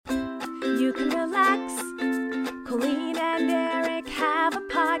you can relax. Colleen and Erik have a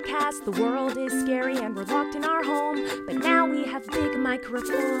podcast. The world is scary and we're locked in our home, but now we have big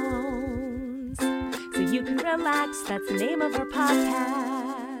microphones, so you can relax. That's the name of our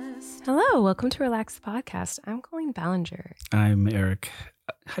podcast. Hello, welcome to Relax the Podcast. I'm Colleen Ballinger. I'm Erik.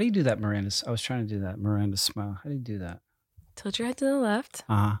 How do you do that, Miranda? I was trying to do that Miranda smile. How do you do that? Tilt your head to the left.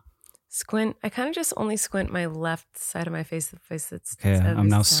 Squint. I kind of just only squint my left side of my face, the face that's... Okay, I'm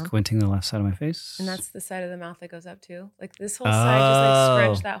now squinting the left side of my face. And that's the side of the mouth that goes up too. Like this whole side, just like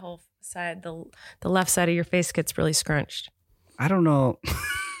scrunch that whole side. The left side of your face gets really scrunched. I don't know.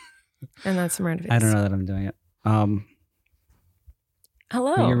 And that's Miranda face. I don't know that I'm doing it.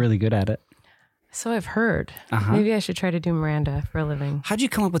 Hello. But you're really good at it. So I've heard. Maybe I should try to do Miranda for a living. How'd you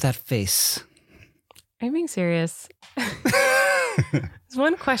come up with that face? Are you being serious? There's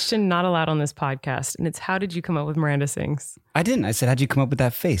one question not allowed on this podcast, and it's how did you come up with Miranda Sings? I didn't. I said, how'd you come up with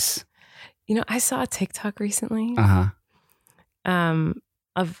that face? You know, I saw a TikTok recently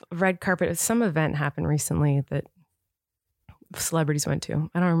of red carpet. Some event happened recently that celebrities went to.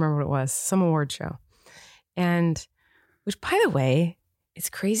 I don't remember what it was. Some award show. And, which by the way, it's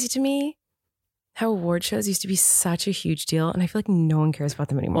crazy to me how award shows used to be such a huge deal, and I feel like no one cares about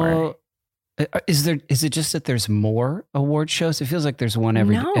them anymore. Well, is it just that there's more award shows? It feels like there's one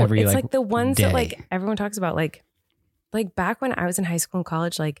every it's like the ones day. That like everyone talks about, like back when I was in high school and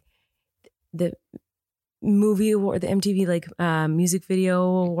college, like the movie award, the MTV like music video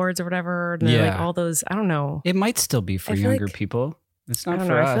awards or whatever, and like all those. I don't know. It might still be for younger people. It's not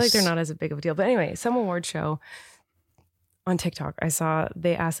for us. I feel like they're not as big of a deal. But anyway, some award show on TikTok, I saw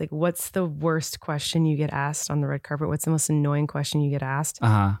they asked like, "What's the worst question you get asked on the red carpet? What's the most annoying question you get asked?"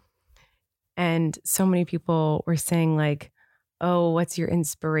 And so many people were saying like, "Oh, what's your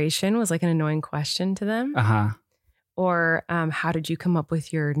inspiration?" was like an annoying question to them. Or how did you come up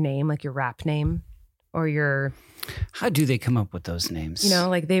with your name, like your rap name, or your... How do they come up with those names? You know,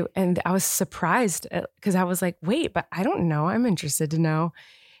 like and I was surprised because I was like, wait, but I don't know. I'm interested to know.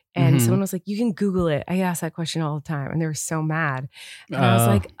 And someone was like, you can Google it. I ask that question all the time. And they were so mad. And I was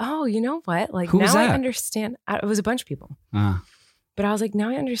like, oh, you know what? Like now I understand. It was a bunch of people. But I was like, now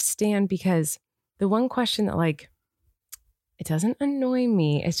I understand, because the one question that like, it doesn't annoy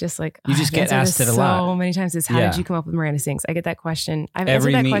me. It's just like, you just get asked it a lot. So many times is, how did you come up with Miranda Sings? I get that question. I've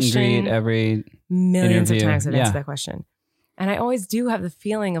every answered that meet question and greet, every millions interview. of times I've answered that question. And I always do have the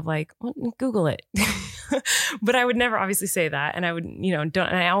feeling of like, well, Google it. But I would never obviously say that. And I would, and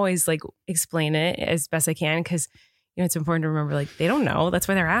I always like explain it as best I can, because, it's important to remember, like, they don't know. That's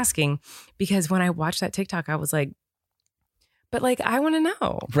why they're asking. Because when I watched that TikTok, I was like, but like, I want to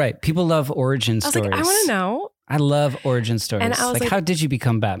know. Right. People love origin stories. I was like, I want to know. I love origin stories. And I was like, how did you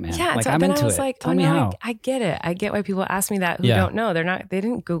become Batman? Yeah, like, so, I'm into I was it. Like, Tell me how. I get it. I get why people ask me that who don't know. They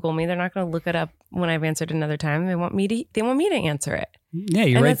didn't Google me. They're not going to look it up when I've answered another time. They want me to answer it. Yeah,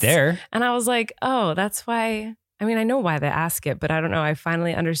 you're right there. And I was like, oh, that's why. I mean, I know why they ask it, but I don't know. I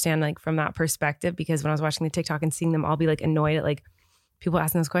finally understand like from that perspective, because when I was watching the TikTok and seeing them all be like annoyed at like people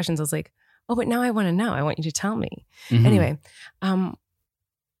asking those questions, I was like, oh, but now I want to know. I want you to tell me. Anyway,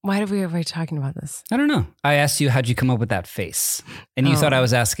 why did we ever talking about this? I don't know. I asked you, how'd you come up with that face? And you thought I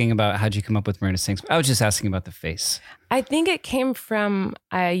was asking about how'd you come up with Miranda Sings. I was just asking about the face. I think it came from,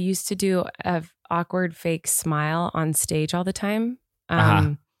 I used to do an awkward fake smile on stage all the time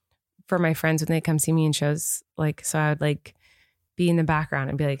for my friends when they come see me in shows. Like, so I would like be in the background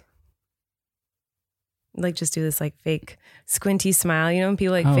and be like just do this like fake squinty smile, when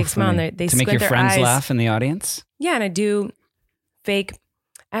people like fake smile and they to squint make your their friends eyes. Laugh in the audience. Yeah. And I do fake.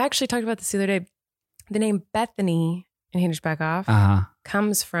 I actually talked about this the other day. The name Bethany in Hinge Back Off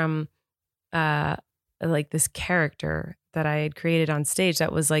comes from like this character that I had created on stage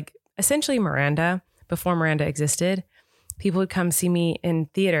that was like essentially Miranda before Miranda existed. People would come see me in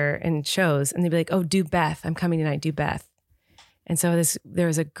theater and shows, and they'd be like, oh, do Beth. I'm coming tonight. Do Beth. And so there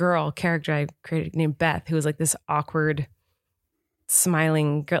was a girl character I created named Beth, who was like this awkward,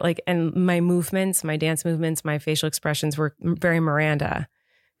 smiling girl. Like, and my movements, my dance movements, my facial expressions were very Miranda.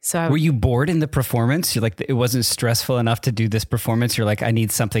 So were you bored in the performance? You're like, it wasn't stressful enough to do this performance. You're like, I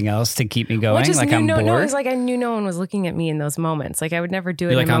need something else to keep me going. Well, like I'm bored. No, it was like I knew no one was looking at me in those moments. Like I would never do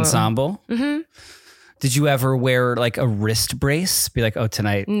it. Like ensemble. Did you ever wear like a wrist brace? Be like, oh,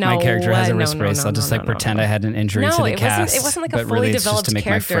 tonight my character has a wrist brace. I'll just pretend I had an injury to the cast. It wasn't like a fully developed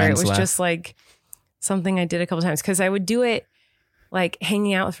character. It was just like something I did a couple times, because I would do it like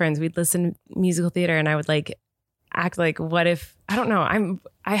hanging out with friends. We'd listen to musical theater, and I would like act like, what if, I don't know.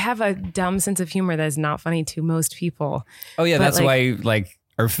 I have a dumb sense of humor that is not funny to most people. Oh yeah. That's why like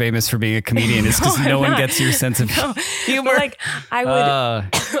are famous for being a comedian is because no one gets your sense of humor. Like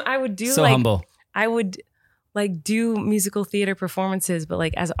I would do so humble. I would like do musical theater performances, but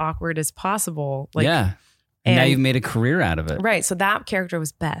like as awkward as possible. Like, yeah. And now you've made a career out of it. Right. So that character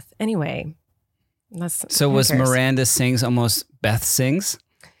was Beth. Anyway, was Miranda Sings almost Beth Sings?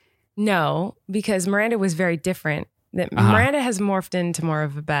 No, because Miranda was very different. Miranda has morphed into more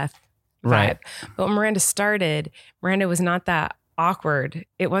of a Beth vibe. Right. But when Miranda started, Miranda was not that awkward.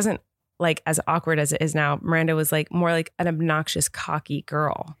 It wasn't like as awkward as it is now. Miranda was like more like an obnoxious, cocky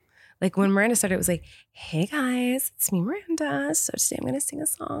girl. Like when Miranda started, it was like, "Hey guys, it's me, Miranda. So today I'm going to sing a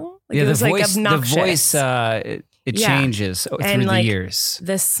song." Like yeah, it was voice, like obnoxious. The voice, it changes through the years.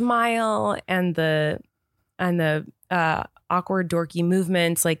 The smile and the awkward, dorky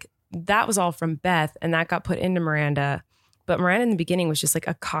movements, like that was all from Beth, and that got put into Miranda. But Miranda in the beginning was just like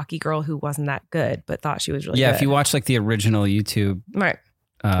a cocky girl who wasn't that good, but thought she was really good. Yeah, if you watch like the original YouTube. Right.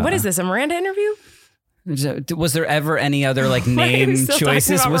 What is this, a Miranda interview? Was there ever any other like name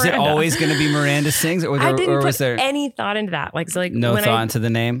choices? Was it always going to be Miranda Sings, or was there any thought into that? Like, so like no thought into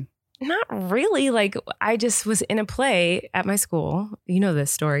the name? Not really. Like, I just was in a play at my school. You know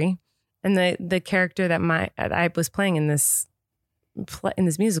this story, and the character that I was playing in this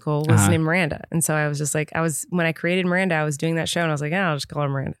musical was named Miranda, and so I was just like, when I created Miranda, I was doing that show, and I was like, I'll just call her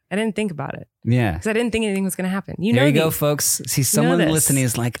Miranda. I didn't think about it, because I didn't think anything was going to happen. There you go, folks. See, someone listening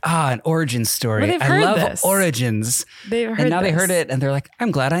is like, an origin story. Well, I love origins. They've heard and now this. they heard it, and they're like,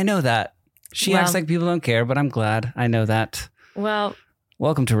 I'm glad I know that. She acts like people don't care, but I'm glad I know that. Well,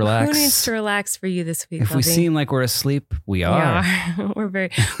 welcome to Relax. Who needs to relax for you this week? If we seem like we're asleep, we are. We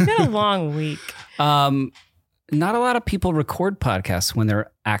had a long week. Not a lot of people record podcasts when they're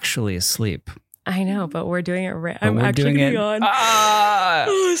actually asleep. I know, but we're doing it right. I'm actually doing it on.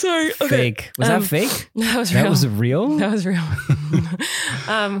 Oh, sorry. Okay. Fake. Was that fake? That was real. That was real? That was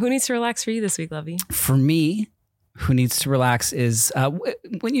real. Who needs to relax for you this week, Lovey? For me, who needs to relax is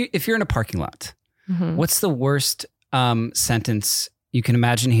if you're in a parking lot, what's the worst sentence you can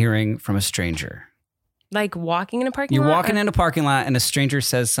imagine hearing from a stranger? Like walking in a parking lot? You're walking in a parking lot and a stranger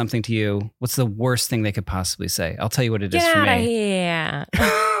says something to you. What's the worst thing they could possibly say? I'll tell you what it is for me. Get out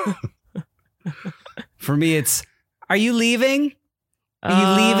of here. For me, it's, are you leaving? Are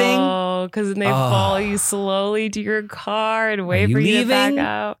you leaving? Oh, because they follow you slowly to your car and wait for you to back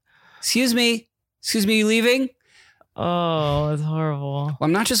out. Excuse me, you leaving? Oh, it's horrible. Well,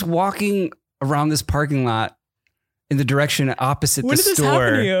 I'm not just walking around this parking lot in the direction opposite the store. When did this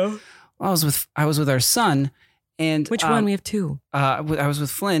happen to you? Well, I was with our son, and which one? We have two. I was with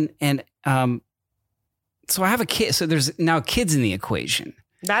Flynn, and so I have a kid. So there's now kids in the equation.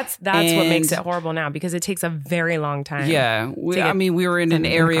 That's what makes it horrible now, because it takes a very long time. Yeah, we were in an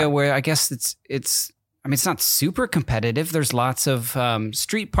area where I guess it's not super competitive. There's lots of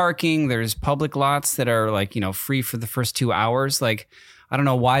street parking. There's public lots that are like, free for the first 2 hours. Like, I don't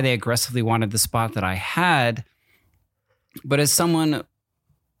know why they aggressively wanted the spot that I had, but as someone,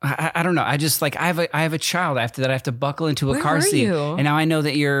 I don't know. I just like I have a child after that. I have to buckle into a car seat, and now I know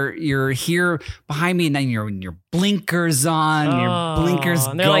that you're here behind me, and then your blinkers on, your blinkers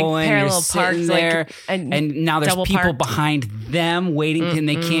going, like you're sitting there, like, and now there's people behind them waiting, and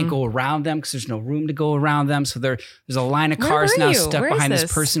they can't go around them because there's no room to go around them. So there's a line of cars now stuck behind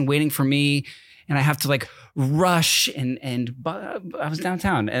this person waiting for me, and I have to like rush and I was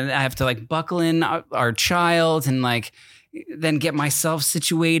downtown, and I have to like buckle in our child and like. Then get myself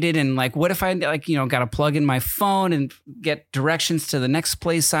situated, and like, what if I like, got to plug in my phone and get directions to the next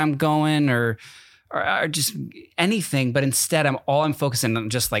place I'm going, or just anything. But instead, I'm focusing on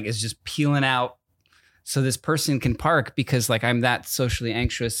just peeling out so this person can park, because like I'm that socially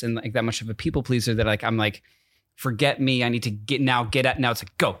anxious and like that much of a people pleaser that like I'm like, forget me. I need to get at now. It's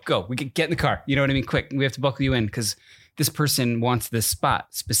like go. We can get in the car. You know what I mean? Quick, we have to buckle you in because this person wants this spot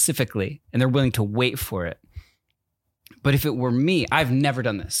specifically, and they're willing to wait for it. But if it were me, I've never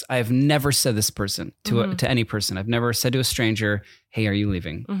done this. I've never said this person to any person. I've never said to a stranger, "Hey, are you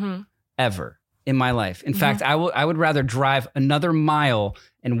leaving?" Ever in my life. In fact, I would rather drive another mile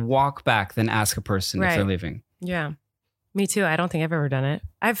and walk back than ask a person if they're leaving. Yeah, me too. I don't think I've ever done it.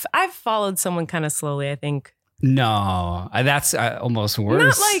 I've followed someone kind of slowly, I think. No, that's almost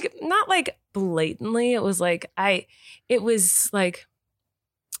worse. Not like blatantly. It was like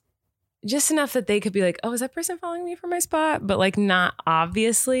just enough that they could be like, oh, is that person following me from my spot? But like not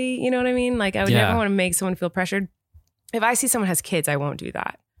obviously, you know what I mean? Like I would never want to make someone feel pressured. If I see someone has kids, I won't do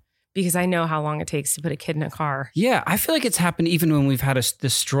that because I know how long it takes to put a kid in a car. Yeah. I feel like it's happened even when we've had the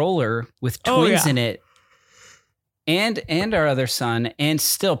stroller with twins in it and our other son, and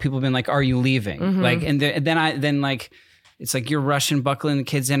still people have been like, are you leaving? Like, and then It's like you're rushing, buckling the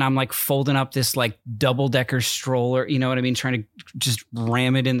kids in. I'm like folding up this like double-decker stroller, you know what I mean? Trying to just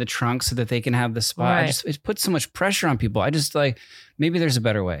ram it in the trunk so that they can have the spot. Right. It puts so much pressure on people. I just like, maybe there's a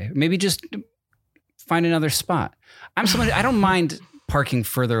better way. Maybe just find another spot. I'm someone, I don't mind parking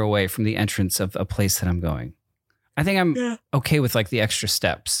further away from the entrance of a place that I'm going. I think I'm okay with like the extra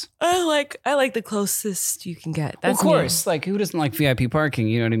steps. I like the closest you can get. That's of course. Like who doesn't like VIP parking?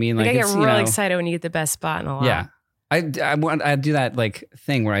 You know what I mean? Like I get real excited when you get the best spot in the lot. Yeah. I do that like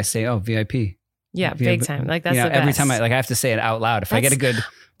thing where I say, oh, VIP. Yeah, VIP. big time. Like that's the best. Every time I have to say it out loud. If I get a good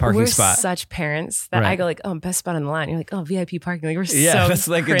parking spot. We're such parents that I go like, oh, best spot in the lot. And you're like, oh, VIP parking. Like we're so that's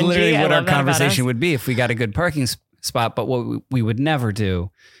like cringy. Literally what our conversation would be if we got a good parking spot. But what we would never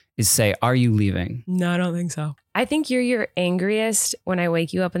do is say, are you leaving? No, I don't think so. I think you're your angriest when I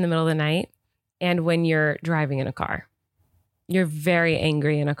wake you up in the middle of the night and when you're driving in a car. You're very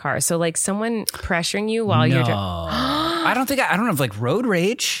angry in a car. So like someone pressuring you while you're driving. I don't have like road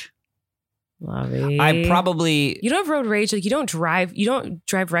rage. Lovey. I probably... You don't have road rage. Like you don't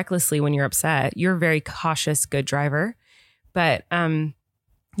drive recklessly when you're upset. You're a very cautious, good driver. But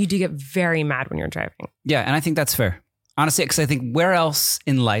you do get very mad when you're driving. Yeah, and I think that's fair. Honestly, because I think where else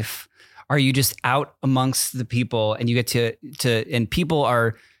in life are you just out amongst the people and you get to and people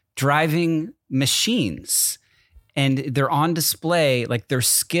are driving machines and they're on display, like their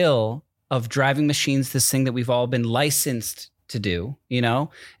skill of driving machines, this thing that we've all been licensed to do, you know?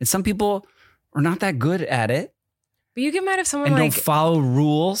 And some people are not that good at it. But you get mad if someone and don't follow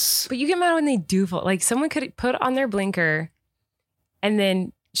rules. But you get mad when they do. Like someone could put on their blinker and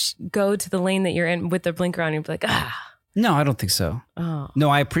then go to the lane that you're in with their blinker on and be like, ah. No, I don't think so. Oh. No,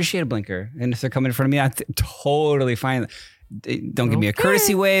 I appreciate a blinker. And if they're coming in front of me, I'm totally fine. Don't give me a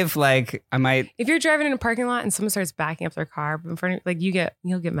courtesy wave. Like I might. If you're driving in a parking lot and someone starts backing up their car in front of you, like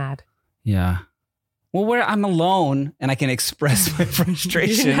you'll get mad. Yeah. Well, where I'm alone and I can express my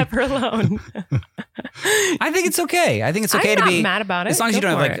frustration. You're never alone. I think it's okay. I think it's okay I'm to be mad about it. As long as you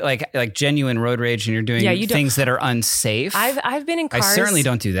don't have like genuine road rage and you're doing things that are unsafe. I've been in cars. I certainly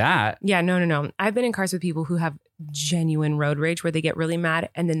don't do that. Yeah, no. I've been in cars with people who have genuine road rage where they get really mad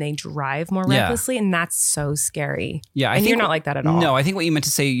and then they drive more recklessly, and that's so scary. Yeah, and you're not like that at all. No, I think what you meant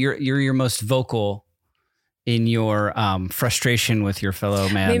to say, you're your most vocal in your frustration with your fellow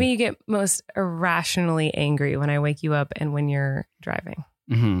man. Maybe you get most irrationally angry when I wake you up and when you're driving.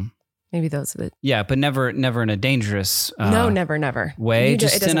 Mm-hmm. Maybe those are the... Yeah, but never in a dangerous no, never. way. It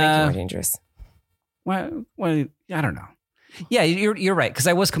doesn't make you more dangerous. Well, I don't know. Yeah, you're right. Because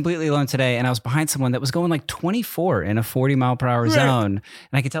I was completely alone today and I was behind someone that was going like 24 in a 40 mile per hour zone. And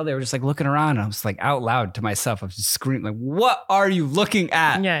I could tell they were just like looking around. And I was like out loud to myself. I was just screaming like, what are you looking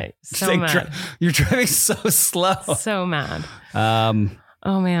at? Yeah, so mad. You're driving so slow. So mad.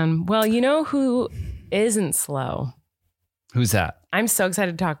 Oh man. Well, you know who isn't slow? Who's that? I'm so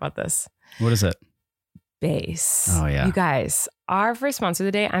excited to talk about this. What is it? Base. Oh yeah. You guys, our first sponsor of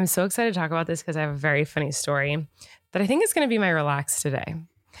the day. I'm so excited to talk about this because I have a very funny story that I think is going to be my relax today.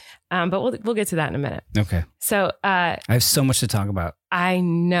 But we'll get to that in a minute. Okay. So I have so much to talk about. I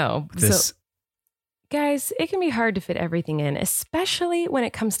know. This. So, guys, it can be hard to fit everything in, especially when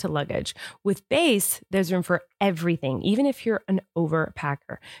it comes to luggage. With Base, there's room for everything, even if you're an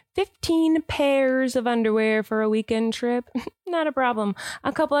overpacker. 15 pairs of underwear for a weekend trip? Not a problem.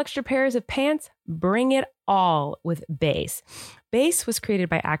 A couple extra pairs of pants? Bring it all with Base. Base was created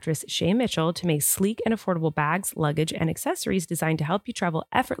by actress Shay Mitchell to make sleek and affordable bags, luggage, and accessories designed to help you travel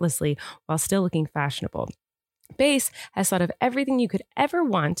effortlessly while still looking fashionable. Base has thought of everything you could ever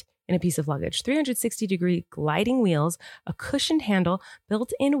want in a piece of luggage: 360-degree gliding wheels, a cushioned handle,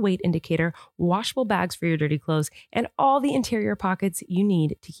 built-in weight indicator, washable bags for your dirty clothes, and all the interior pockets you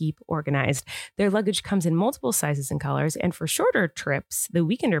need to keep organized. Their luggage comes in multiple sizes and colors, and for shorter trips, the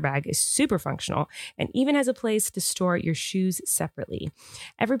Weekender bag is super functional and even has a place to store your shoes separately.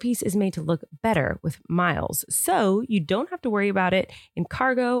 Every piece is made to look better with miles, so you don't have to worry about it in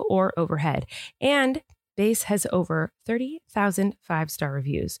cargo or overhead. And Base has over 30,000 five-star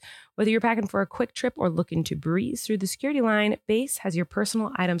reviews. Whether you're packing for a quick trip or looking to breeze through the security line, Base has your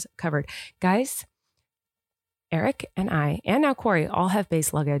personal items covered. Guys, Erik and I, and now Corey, all have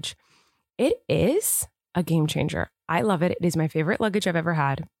Base luggage. It is a game changer. I love it. It is my favorite luggage I've ever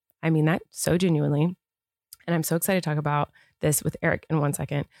had. I mean that so genuinely. And I'm so excited to talk about this with Erik in 1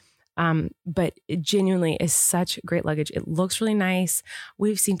 second. But it genuinely is such great luggage. It looks really nice.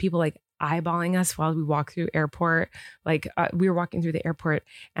 We've seen people like eyeballing us while we walk through airport. Like we were walking through the airport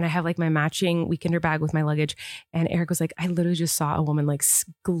and I have like my matching Weekender bag with my luggage. And Erik was like, I literally just saw a woman like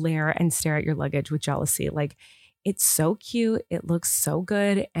glare and stare at your luggage with jealousy. Like It's so cute. It looks so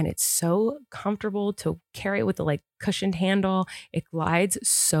good. And it's so comfortable to carry it with the like cushioned handle. It glides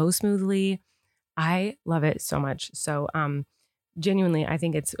so smoothly. I love it so much. So genuinely, I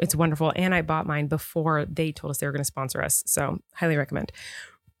think it's wonderful. And I bought mine before they told us they were going to sponsor us. So highly recommend.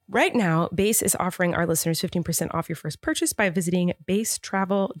 Right now, Base is offering our listeners 15% off your first purchase by visiting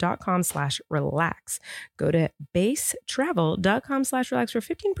basetravel.com/relax. Go to basetravel.com/relax for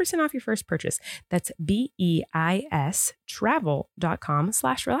 15% off your first purchase. That's BEIS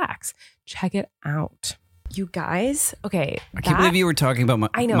travel.com/relax. Check it out. You guys, okay. I can't believe you were talking about my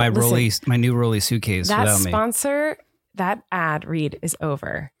new Rolly suitcase without me. That ad read is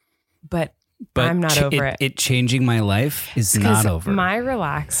over, but I'm not over it. It changing my life is not over. My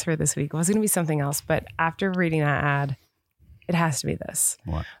relax for this week was going to be something else, but after reading that ad, it has to be this.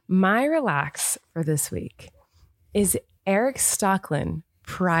 What? My relax for this week is Erik Stocklin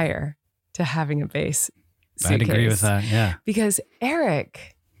prior to having a Base suitcase. I'd agree with that, yeah. Because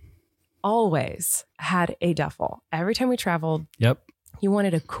Erik always had a duffel. Every time we traveled, he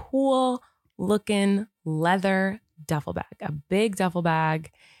wanted a cool looking leather duffel bag, a big duffel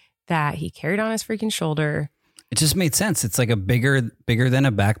bag that he carried on his freaking shoulder. It just made sense. It's like a bigger than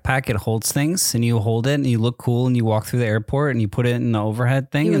a backpack. It holds things and you hold it and you look cool and you walk through the airport and you put it in the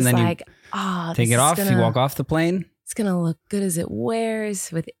overhead thing and then you take it off. You walk off the plane. It's going to look good as it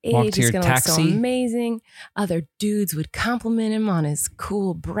wears with age. It's going to look so amazing. Other dudes would compliment him on his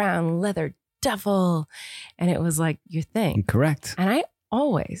cool brown leather duffel. And it was like your thing. Correct. And I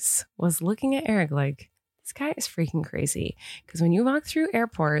always was looking at Erik like, this guy is freaking crazy. Because when you walk through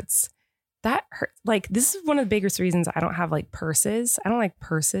airports, that hurts. Like, this is one of the biggest reasons I don't have like purses. I don't like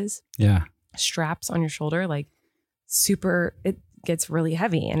purses. Yeah. Straps on your shoulder, like super, it gets really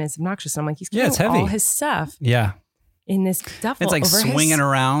heavy and it's obnoxious. And I'm like, he's carrying it's heavy. all his stuff. Yeah. In this duffel. It's like swinging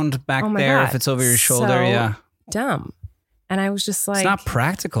around back there God. If it's over your shoulder. So yeah. Dumb. And I was just like, it's not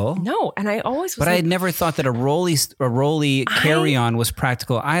practical. No. And I always was But I had never thought that a rolly carry-on was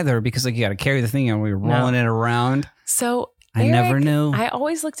practical either, because like you got to carry the thing and we were rolling it around. So I never knew. I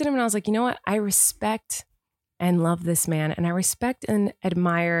always looked at him and I was like, you know what? I respect and love this man. And I respect and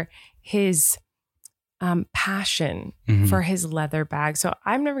admire his passion for his leather bag. So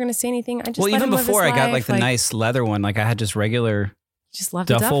I'm never going to say anything. I just even before I got like the nice leather one, like I had just regular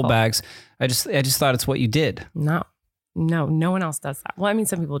duffel bags. I just thought it's what you did. No one else does that. Well, I mean,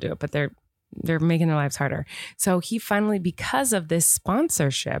 some people do it, but they're making their lives harder. So he finally, because of this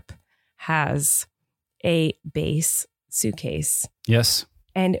sponsorship, has a Base suitcase. Yes.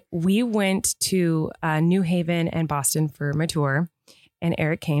 And we went to New Haven and Boston for my tour, and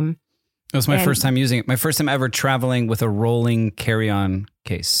Erik came. It was my first time using it. My first time ever traveling with a rolling carry-on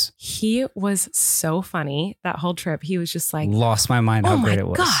case. He was so funny that whole trip. He was just like, lost my mind how great it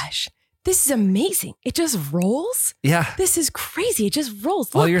was. Oh my gosh, this is amazing. It just rolls. Yeah. This is crazy. It just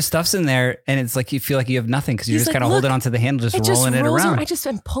rolls. Look. All your stuff's in there and it's like you feel like you have nothing because you're just kind of holding onto the handle, just rolling it around. I just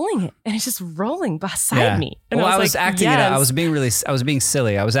am pulling it and it's just rolling beside me. And I was acting it up. I was being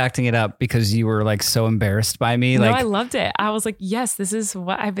silly. I was acting it up because you were like so embarrassed by me. No, like I loved it. I was like, yes, this is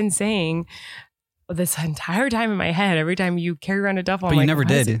what I've been saying this entire time in my head. Every time you carry around a duffel, but you never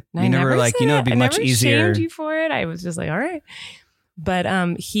did. You never like, it'd be much easier. I never shamed you for it. I was just like, all right. But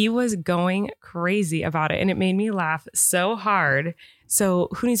he was going crazy about it and it made me laugh so hard. So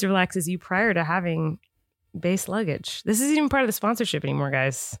who needs to relax is you prior to having Base luggage. This isn't even part of the sponsorship anymore,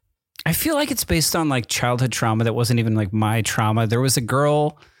 guys. I feel like it's based on like childhood trauma that wasn't even like my trauma. There was a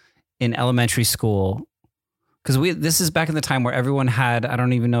girl in elementary school, because this is back in the time where everyone had, I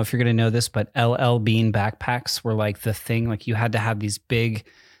don't even know if you're going to know this, but LL Bean backpacks were like the thing. Like you had to have these big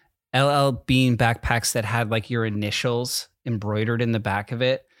LL Bean backpacks that had like your initials embroidered in the back of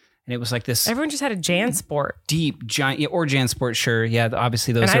it. And it was like this. Everyone just had a JanSport. Deep, giant, or JanSport, sure. Yeah,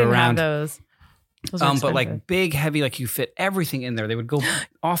 obviously those and are I didn't around. Have those. But like big, heavy, like you fit everything in there. They would go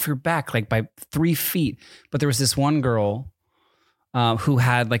off your back like by 3 feet. But there was this one girl who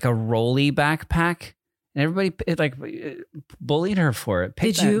had like a rolly backpack. And everybody bullied her for it.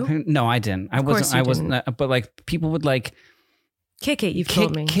 Did you? No, I didn't. I wasn't. But like people would like kick it. You've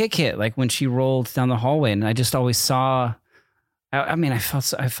told me. Kick it like when she rolled down the hallway, and I just always saw. I mean, I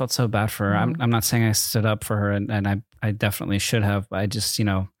felt so bad for her. I'm not saying I stood up for her, and I definitely should have. I just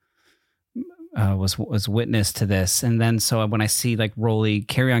was witness to this, and then so when I see like rolly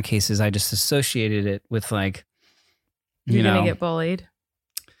carry-on cases, I just associated it with like you're gonna get bullied.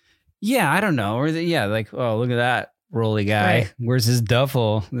 Yeah, I don't know. Or like, oh, look at that rolly guy. Right. Where's his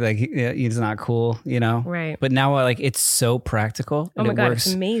duffel? Like, he's not cool, Right. But now, like, it's so practical. Oh my God,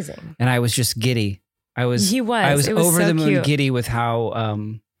 it's amazing. And I was just giddy. I was over the moon giddy with how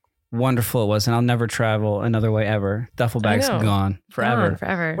wonderful it was, and I'll never travel another way ever. Duffel bags gone forever. Gone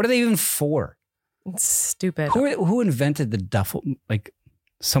forever. What are they even for? It's stupid. Who invented the duffel? Like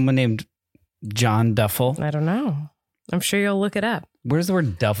someone named John Duffel? I don't know. I'm sure you'll look it up. Where does the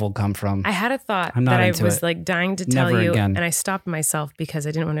word duffel come from? I had a thought that I was like dying to tell you, and I stopped myself because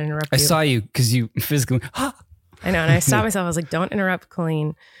I didn't want to interrupt you. I saw you because you physically. I know, and I stopped myself. I was like, "Don't interrupt,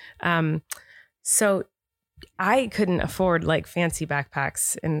 Colleen." So I couldn't afford like fancy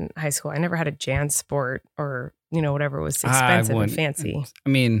backpacks in high school. I never had a JanSport or whatever was expensive and fancy. I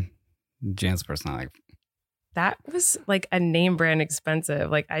mean, JanSport's not like that was like a name brand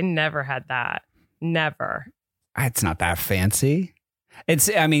expensive. Like I never had that. Never. It's not that fancy.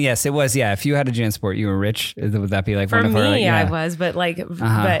 Yes, it was. Yeah. If you had a JanSport, you were rich. Would that be like for one of me? Our, like, I was, but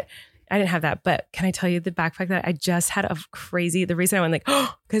but I didn't have that. But can I tell you the backpack that I just had the reason I went like,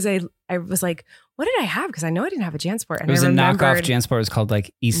 because I was like, what did I have? Because I know I didn't have a JanSport. And it was a knockoff JanSport. It was called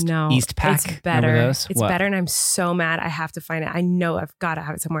like East Pack. It's better. It's better. And I'm so mad. I have to find it. I know I've got to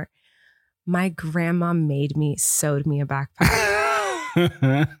have it somewhere. My grandma sewed me a backpack.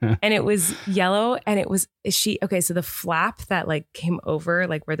 And it was yellow, and it was so the flap that like came over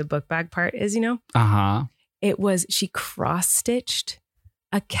like where the book bag part is, it was, she cross-stitched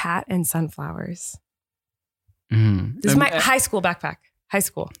a cat and sunflowers. This is my high school backpack. High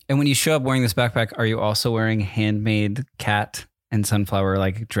school. And when you show up wearing this backpack, are you also wearing handmade cat and sunflower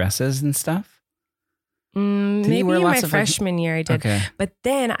like dresses and stuff? Maybe in my freshman year I did. Okay. But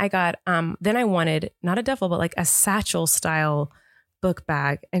then I got then I wanted not a duffel but like a satchel style book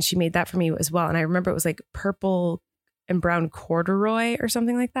bag, and she made that for me as well. And I remember it was like purple and brown corduroy or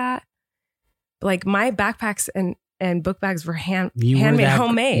something like that. Like my backpacks and book bags were handmade,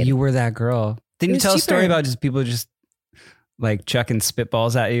 homemade. You were that girl. Didn't you tell a story about just people just like chucking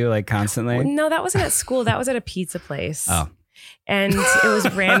spitballs at you like constantly? Well, no, that wasn't at school. That was at a pizza place. Oh. And it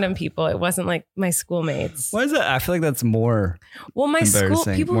was random people. It wasn't like my schoolmates. Why is that? I feel like that's more. Well, my school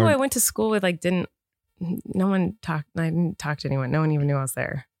people who I went to school with like no one talked. I didn't talk to anyone. No one even knew I was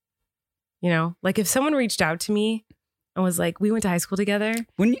there. Like if someone reached out to me and was like, we went to high school together.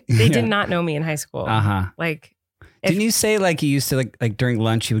 They did not know me in high school. Like, didn't you say like you used to like during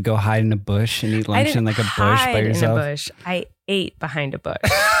lunch you would go hide in a bush and eat lunch in like a bush by yourself? In a bush. I ate behind a bush.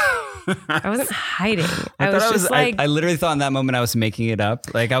 I wasn't hiding. I literally thought in that moment I was making it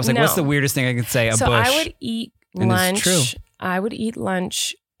up. Like I was like, what's the weirdest thing I could say? A bush. I would eat lunch. It's true. I would eat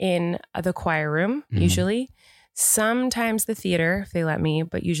lunch in the choir room, usually. Sometimes the theater, if they let me,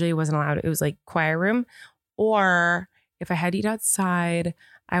 but usually it wasn't allowed. It was like choir room. Or if I had to eat outside,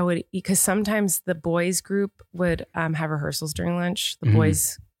 I would eat, because sometimes the boys group would have rehearsals during lunch, the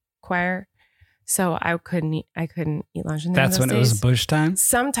boys choir. So I couldn't eat lunch in there. That's when days. It was bush time?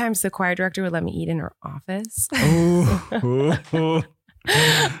 Sometimes the choir director would let me eat in her office. Ooh.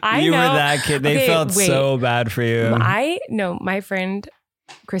 You were that kid. They felt so bad for you. My friend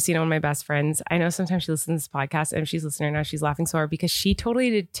Christina, one of my best friends, I know sometimes she listens to this podcast, and if she's listening now, she's laughing so hard because she totally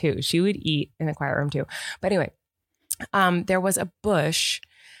did too. She would eat in the choir room too. But anyway, there was a bush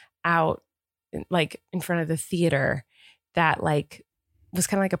out like in front of the theater that like was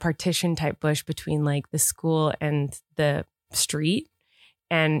kind of like a partition type bush between like the school and the street.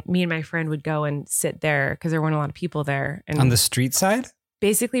 And me and my friend would go and sit there because there weren't a lot of people there. And on the street side?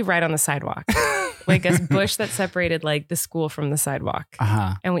 Basically right on the sidewalk. Like a bush that separated like the school from the sidewalk.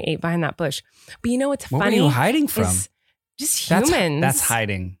 And we ate behind that bush. But you know what's funny? What were you hiding from? Just humans. That's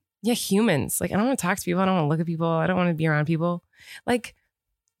hiding. Yeah, humans. Like I don't want to talk to people. I don't want to look at people. I don't want to be around people. Like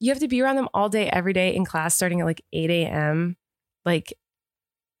you have to be around them all day, every day in class starting at like 8 a.m. Like,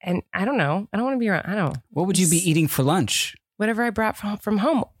 and I don't know. I don't want to be around. I don't know. What would you be eating for lunch? Whatever I brought from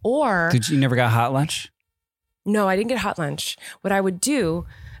home. Or did you never got hot lunch? No, I didn't get hot lunch. What I would do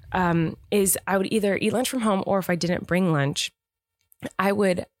is I would either eat lunch from home, or if I didn't bring lunch, I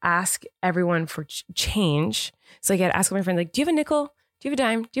would ask everyone for change. So like I'd ask my friend, like, do you have a nickel? Do you have a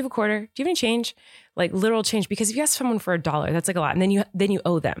dime? Do you have a quarter? Do you have any change? Like literal change. Because if you ask someone for $1, that's like a lot. And then you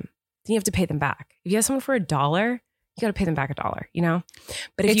owe them. Then you have to pay them back. If you ask someone for $1, you got to pay them back $1, you know?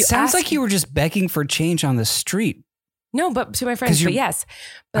 But if it sounds like you were just begging for change on the street. No, but to my friends, but yes.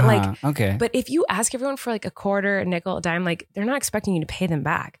 But okay. But if you ask everyone for like a quarter, a nickel, a dime, like they're not expecting you to pay them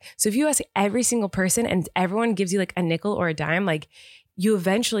back. So if you ask every single person and everyone gives you like a nickel or a dime, like you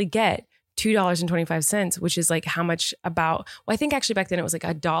eventually get $2.25, which is like how much I think actually back then it was like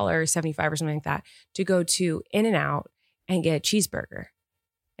 $1.75 or something like that to go to In-N-Out and get a cheeseburger.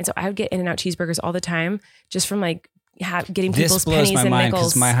 And so I would get In-N-Out cheeseburgers all the time just from like getting people's pennies and nickels. This blows my mind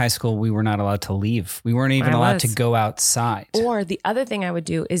because my high school, we were not allowed to leave. We weren't even allowed to go outside. Or the other thing I would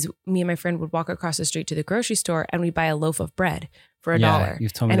do is me and my friend would walk across the street to the grocery store and we'd buy a loaf of bread for $1.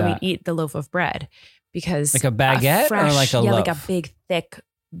 You've told me and that. we'd eat the loaf of bread because like a baguette or like a loaf? Like a big, thick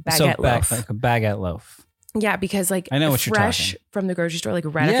baguette loaf. Like a baguette loaf. Yeah, because like I know what fresh you're talking. from the grocery store, like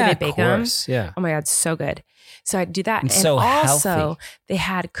right after they bake them. Yeah. Oh my God, so good. So I'd do that. And so also healthy. they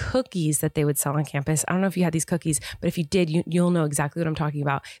had cookies that they would sell on campus. I don't know if you had these cookies, but if you did, you'll know exactly what I'm talking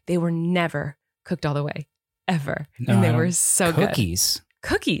about. They were never cooked all the way, ever. No, and they were so good.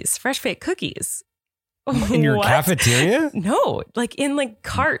 Cookies, fresh baked cookies. In your cafeteria? No, like in like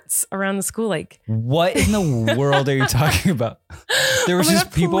carts around the school. Like what in the world are you talking about? There was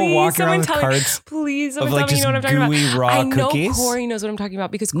just people walking around with carts. Please, of like just gooey raw cookies. I know Corey knows what I'm talking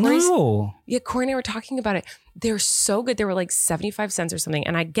about because Corey and I were talking about it. They're so good. They were like 75 cents or something.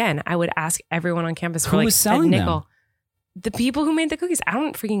 And again, I would ask everyone on campus for like a nickel. Them? The people who made the cookies. I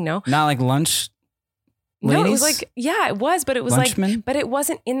don't freaking know. Not like lunch. Ladies? No, it was like, yeah, it was, but it was Lunchmen? like, but it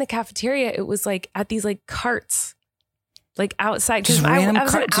wasn't in the cafeteria. It was like at these like carts, like outside. Just I random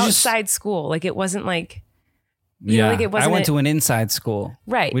was an outside school. Like it wasn't like, you know, like it wasn't. I went to an inside school.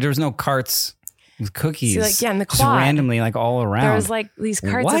 Right. There was no carts with cookies. So like, yeah, in the quad. Just randomly like all around. There was like these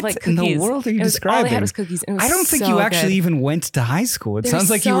carts of like cookies. What in the world are you describing? All they had was cookies. And it was I don't think you actually even went to high school. It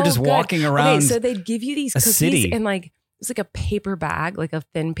sounds like you were just walking around. Okay, so they'd give you these cookies city. and like, it was like a paper bag, like a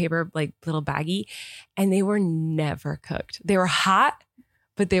thin paper, like little baggie. And they were never cooked. They were hot,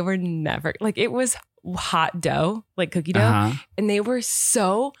 but they were never, like it was hot dough, like cookie dough. Uh-huh. And they were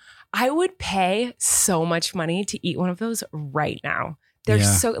I would pay so much money to eat one of those right now. They're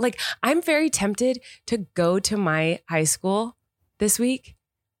so, like, I'm very tempted to go to my high school this week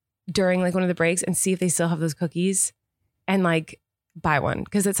during like one of the breaks and see if they still have those cookies and like, buy one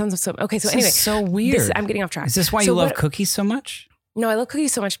because it sounds so okay. So this anyway, is so weird. I'm getting off track. Is this why you love cookies so much? No, I love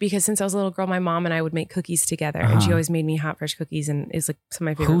cookies so much because since I was a little girl, my mom and I would make cookies together, and she always made me hot fresh cookies, and it's like some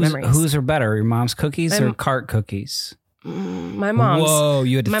of my favorite memories. Whose are better, your mom's cookies or cart cookies? My mom's. Whoa,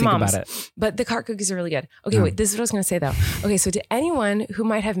 you had to think about it. But the cart cookies are really good. Okay, wait, this is what I was going to say though. Okay, so to anyone who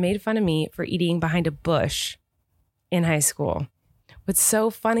might have made fun of me for eating behind a bush in high school, what's so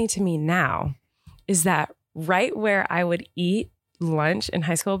funny to me now is that right where I would eat lunch in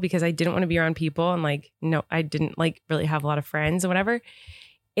high school because I didn't want to be around people and like, no, I didn't like really have a lot of friends and whatever,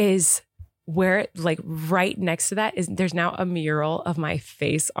 is where like right next to that is there's now a mural of my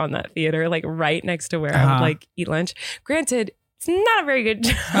face on that theater, like right next to where I would like eat lunch. Granted, it's not a very good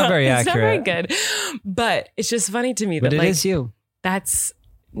job. Not very accurate. It's not very good, but it's just funny to me that it like, is you. That's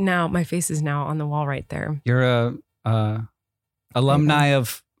now my face is now on the wall right there. You're a alumni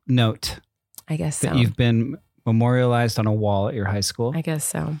of note. I guess so. That you've been memorialized on a wall at your high school. I guess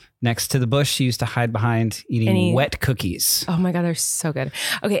so. Next to the bush, you used to hide behind eating wet cookies. Oh my God, they're so good.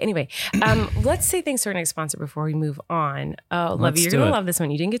 Okay, anyway, let's say thanks to our next sponsor before we move on. Oh, Lovey, you're going to love this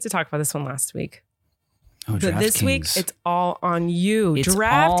one. You didn't get to talk about this one last week. Oh, but this week, it's all on you. It's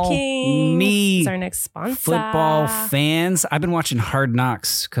DraftKings. Me. It's our next sponsor. Football fans. I've been watching Hard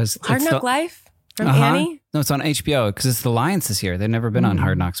Knocks because Hard Knock Life from Annie? No, it's on HBO because it's the Lions this year. They've never been on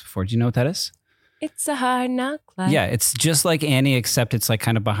Hard Knocks before. Do you know what that is? It's a hard knock life. Yeah, it's just like Annie, except it's like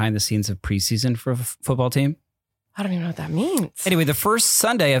kind of behind the scenes of preseason for a football team. I don't even know what that means. Anyway, the first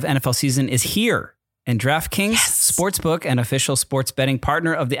Sunday of NFL season is here. And DraftKings Sportsbook, an official sports betting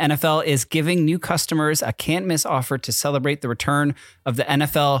partner of the NFL, is giving new customers a can't-miss offer to celebrate the return of the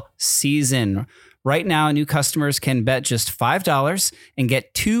NFL season. Right now, new customers can bet just $5 and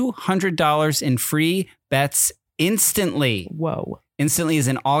get $200 in free bets instantly. Whoa. Instantly is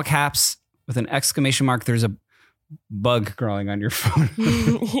in all caps with an exclamation mark. There's a bug growing on your phone.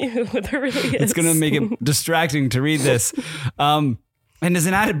 There really is. It's going to make it distracting to read this. And as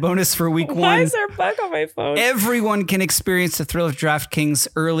an added bonus for week one, why is there a bug on my phone? Everyone can experience the thrill of DraftKings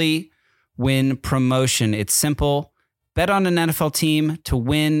early win promotion. It's simple. Bet on an NFL team to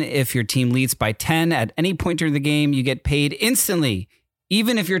win. If your team leads by 10 at any point during the game, you get paid instantly,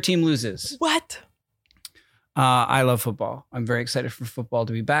 even if your team loses. What? I love football. I'm very excited for football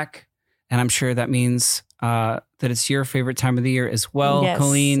to be back. And I'm sure that means that it's your favorite time of the year as well, yes,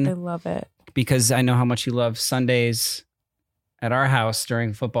 Colleen. I love it. Because I know how much you love Sundays at our house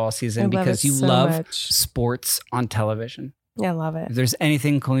during football season because you love sports on television. Yeah, I love it. If there's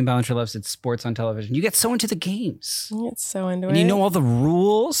anything Colleen Ballinger loves, it's sports on television. You get so into the games. You get so into and it. You know all the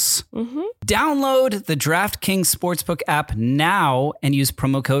rules. Mm-hmm. Download the DraftKings Sportsbook app now and use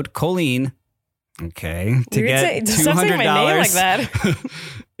promo code Colleen. Okay. To get $200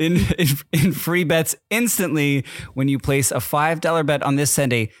 in free bets instantly when you place a $5 bet on this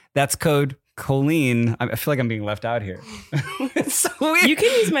Sunday. That's code Colleen. I feel like I'm being left out here. It's so weird. You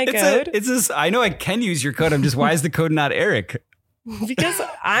can use my code. I know I can use your code. Why is the code not Erik? Because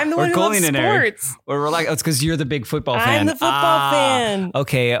I'm the one who loves sports. Or we're like, it's because you're the big football fan. I'm the football fan.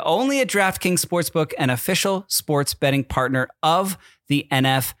 Okay, only at DraftKings Sportsbook, an official sports betting partner of the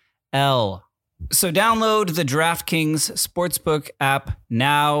NFL. So download the DraftKings Sportsbook app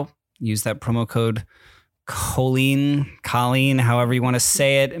now. Use that promo code Colleen, however you want to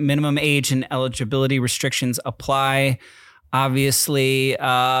say it. Minimum age and eligibility restrictions apply. Obviously,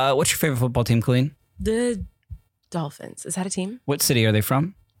 what's your favorite football team, Colleen? The Dolphins. Is that a team? What city are they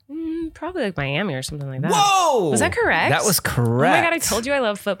from? Probably like Miami or something like that. Whoa! Was that correct? That was correct. Oh my God, I told you I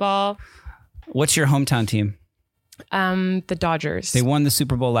love football. What's your hometown team? The Dodgers. They won the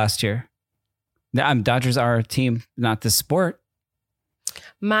Super Bowl last year. Dodgers are a team, not the sport.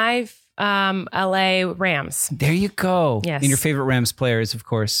 My LA Rams. There you go. Yes. And your favorite Rams player is, of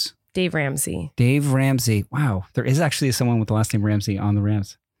course, Dave Ramsey. Dave Ramsey. Wow. There is actually someone with the last name Ramsey on the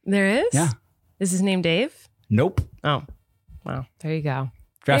Rams. There is? Yeah. Is his name Dave? Nope. Oh, well, there you go.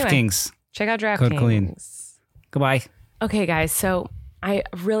 DraftKings. Anyway, check out DraftKings. Code Colleen. Goodbye. Okay, guys. So I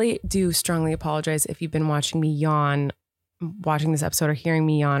really do strongly apologize if you've been watching me yawn, watching this episode or hearing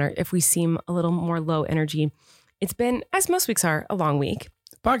me yawn, or if we seem a little more low energy. It's been, as most weeks are, a long week.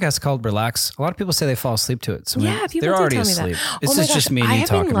 The podcast is called Relax. A lot of people say they fall asleep to it. So yeah, people they're do already tell me asleep. that. This is just me and you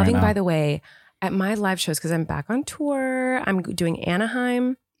talking right now. I have been loving, by the way, at my live shows, because I'm back on tour. I'm doing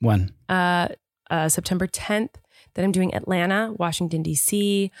Anaheim. When? September 10th. Then I'm doing Atlanta, Washington,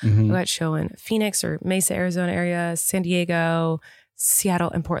 D.C. We got a show in Phoenix or Mesa, Arizona area, San Diego, Seattle,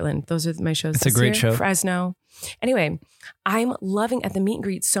 and Portland. Those are my shows. It's a great show. Fresno. Anyway, I'm loving at the meet and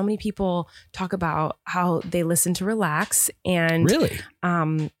greet. So many people talk about how they listen to Relax and really,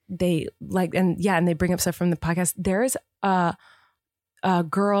 they like, and they bring up stuff from the podcast. There's a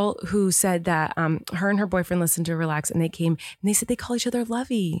girl who said that her and her boyfriend listened to Relax and they came and they said they call each other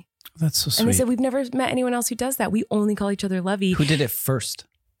Lovey. That's so sweet. And they said, we've never met anyone else who does that. We only call each other Lovey. Who did it first?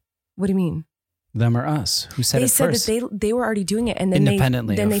 What do you mean? Them or us? Who said it first? They said that they were already doing it. And then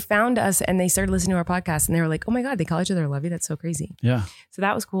independently. They found us and they started listening to our podcast and they were like, oh my God, they call each other Lovey. That's so crazy. Yeah. So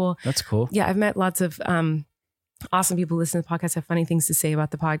that was cool. That's cool. Yeah. I've met lots of awesome people who listen to the podcast, have funny things to say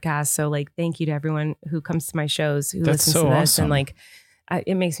about the podcast. So like, thank you to everyone who comes to my shows, who listens to this. Awesome. And like,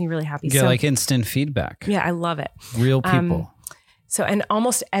 it makes me really happy. Yeah, like instant feedback. Yeah, I love it. Real people. So, and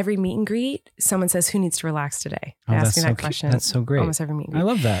almost every meet and greet, someone says, who needs to relax today? They ask me that question. That's so great. Almost every meet and greet. I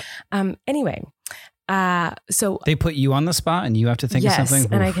love that. Anyway, so they put you on the spot and you have to think of something.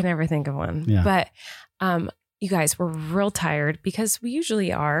 Yes, and I can never think of one. Yeah. But you guys were real tired because we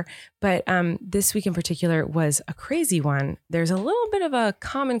usually are. But this week in particular was a crazy one. There's a little bit of a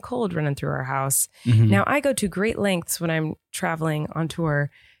common cold running through our house. Now, I go to great lengths when I'm traveling on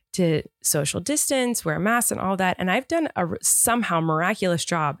tour to social distance, wear a mask and all that. And I've done a somehow miraculous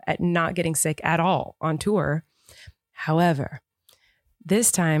job at not getting sick at all on tour. However,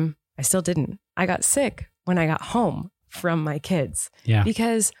 this time I still didn't. I got sick when I got home from my kids. Yeah.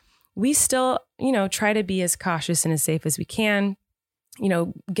 Because we still, try to be as cautious and as safe as we can.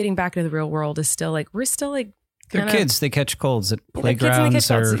 Getting back into the real world is still like, we're still like, they're kids. They catch colds at playgrounds.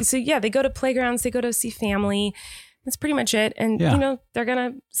 So yeah, they go to playgrounds, they go to see family. That's pretty much it. And, they're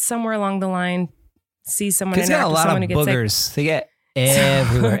going to somewhere along the line see someone interact with someone who gets boogers. sick. They get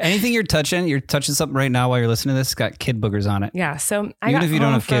everywhere. Anything you're touching something right now while you're listening to this, it's got kid boogers on it. Yeah. So I got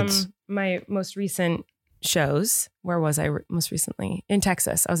home from my most recent shows. Where was I most recently? In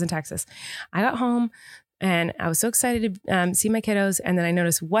Texas. I was in Texas. I got home and I was so excited to see my kiddos. And then I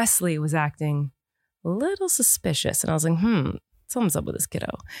noticed Wesley was acting a little suspicious. And I was like, something's up with this kiddo.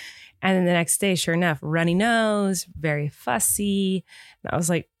 And then the next day, sure enough, runny nose, very fussy. And I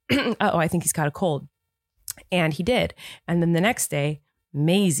was like, I think he's got a cold. And he did. And then the next day,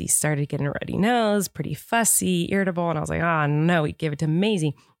 Maisie started getting a runny nose, pretty fussy, irritable. And I was like, oh no, we gave it to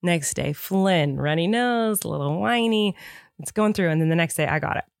Maisie. Next day, Flynn, runny nose, a little whiny. It's going through. And then the next day I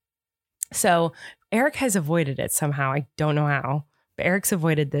got it. So Erik has avoided it somehow. I don't know how, but Erik's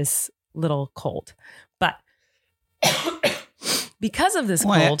avoided this little cold. But because of this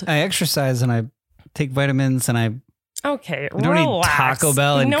cold, I exercise and I take vitamins and I don't eat Taco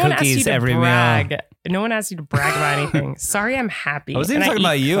Bell and cookies every meal. No one asked you to brag about anything. Sorry, I'm happy. I was even talking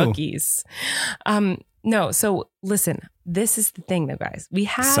about you. Cookies. No, so listen, this is the thing though, guys.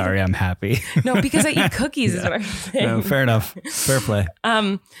 Sorry, I'm happy. No, because I eat cookies is what I'm saying. No, fair enough. Fair play.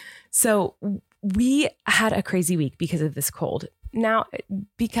 So we had a crazy week because of this cold. Now,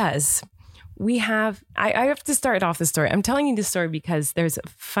 because we have, I have to start off the story. I'm telling you this story because there's a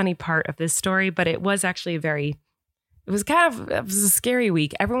funny part of this story, but it was actually it was a scary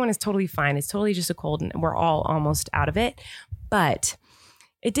week. Everyone is totally fine. It's totally just a cold and we're all almost out of it. But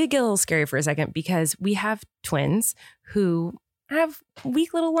it did get a little scary for a second because we have twins who have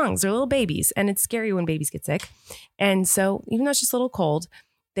weak little lungs. They're little babies, and it's scary when babies get sick. And so even though it's just a little cold,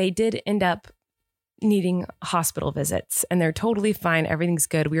 they did end up needing hospital visits, and they're totally fine. Everything's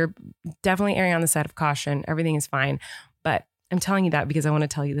good. We were definitely erring on the side of caution. Everything is fine. But I'm telling you that because I want to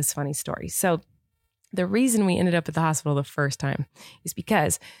tell you this funny story. So the reason we ended up at the hospital the first time is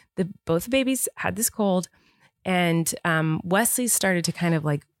because both the babies had this cold, and Wesley started to kind of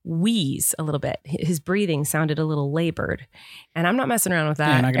like wheeze a little bit. His breathing sounded a little labored, and I'm not messing around with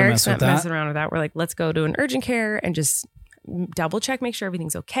that. Yeah, Eric's not messing around with that. We're like, let's go to an urgent care and just double check, make sure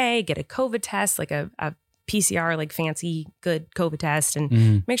everything's okay. Get a COVID test, like a PCR, like fancy good COVID test,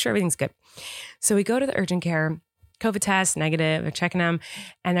 and make sure everything's good. So we go to the urgent care. COVID test, negative. They're checking them,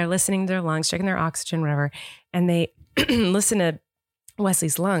 and they're listening to their lungs, checking their oxygen, whatever. And they listen to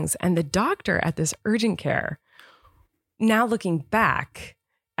Wesley's lungs. And the doctor at this urgent care, now looking back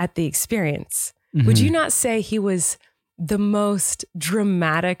at the experience, would you not say he was the most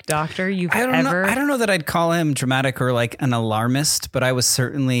dramatic doctor you've ever? I don't know that I'd call him dramatic or like an alarmist, but I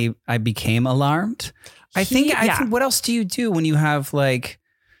became alarmed. I think what else do you do when you have like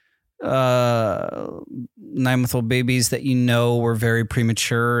 9-month-old babies that were very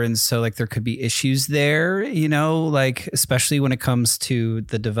premature, and so like there could be issues there, like especially when it comes to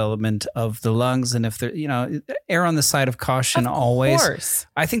the development of the lungs, and if they're err on the side of caution always. Course.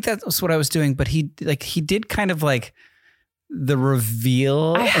 I think that's what I was doing, but he did kind of like the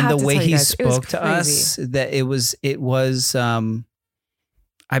reveal and the way he spoke to us that it was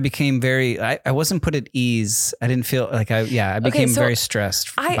I became I wasn't put at ease. I didn't feel like I became very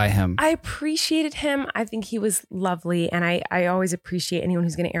stressed by him. I appreciated him. I think he was lovely. And I always appreciate anyone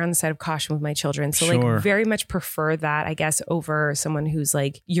who's going to err on the side of caution with my children. So like very much prefer that, I guess, over someone who's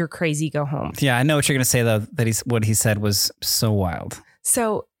like, you're crazy, go home. Yeah. I know what you're going to say though, that what he said was so wild.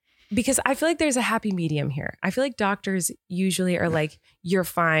 So, because I feel like there's a happy medium here. I feel like doctors usually are like, you're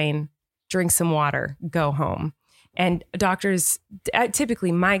fine, drink some water, go home. And doctors,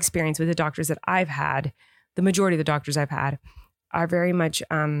 typically my experience with the doctors that I've had, the majority of the doctors I've had are very much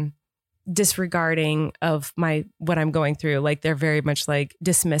disregarding of what I'm going through. Like they're very much like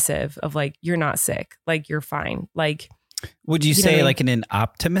dismissive of like, you're not sick, like you're fine. Like, would you say like in an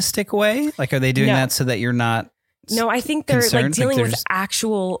optimistic way? Like, are they doing that so that you're not? No, I think they're like dealing with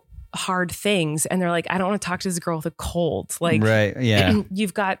actual hard things. And they're like, I don't want to talk to this girl with a cold. Like, right. Yeah.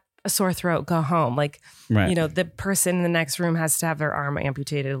 You've got a sore throat, go home. Like, the person in the next room has to have their arm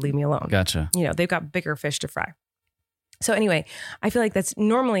amputated. Leave me alone. Gotcha. They've got bigger fish to fry. So anyway, I feel like that's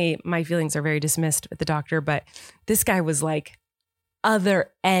normally my feelings are very dismissed with the doctor, but this guy was like other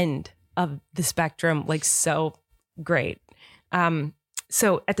end of the spectrum, like so great.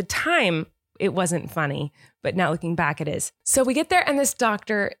 So at the time it wasn't funny, but now looking back it is. So we get there and this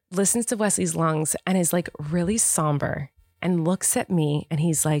doctor listens to Wesley's lungs and is like really somber and looks at me and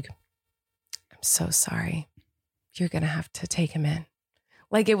he's like, I'm so sorry. You're going to have to take him in.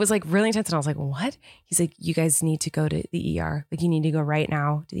 Like it was like really intense. And I was like, what? He's like, you guys need to go to the ER. Like you need to go right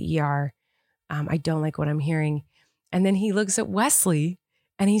now to the ER. I don't like what I'm hearing. And then he looks at Wesley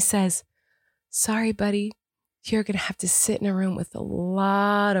and he says, sorry, buddy. You're going to have to sit in a room with a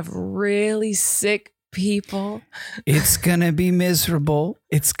lot of really sick people. It's going to be miserable.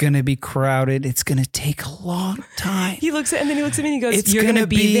 It's going to be crowded. It's going to take a long time. He looks at, and then he looks at me and he goes, you're going to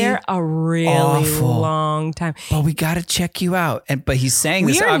be there a really long time. But we got to check you out. But he's saying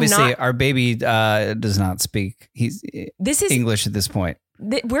this, obviously our baby does not speak. This is English at this point.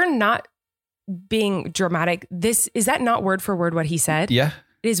 We're not being dramatic. Is that not word for word what he said? Yeah.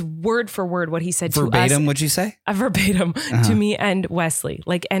 It is word for word what he said verbatim, to us. Verbatim, would you say? Verbatim to me and Wesley.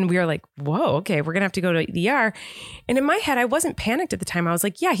 Like, and we were like, whoa, okay, we're going to have to go to the ER. And in my head, I wasn't panicked at the time. I was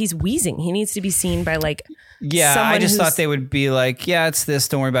like, yeah, he's wheezing. He needs to be seen by like, I just thought they would be like, yeah, it's this,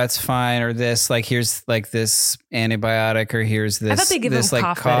 don't worry about it, it's fine. Or this, like, here's like this antibiotic, or here's this. I thought they give this him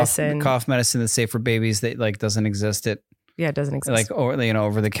like cough medicine that's safe for babies that like doesn't exist. It doesn't exist. Like, or,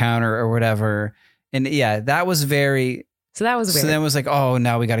 over the counter or whatever. And yeah, that was very... So that was weird. So then it was like, oh,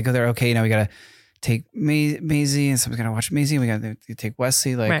 now we got to go there. Okay, now we got to take Maisie, and someone's got to watch Maisie. We got to take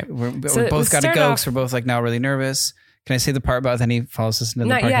Wesley. Like we're both got to go because we're both like now really nervous. Can I say the part about then he follows us into the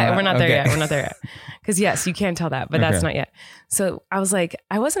parking lot? We're not there yet. We're not there yet. Because yes, you can tell that, but that's not yet. So I was like,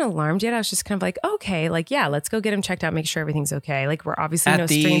 I wasn't alarmed yet. I was just kind of like, okay, like, yeah, let's go get him checked out, make sure everything's okay. Like we're obviously no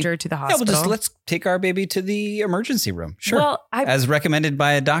stranger to the hospital. Yeah, let's take our baby to the emergency room. Sure. Well, as recommended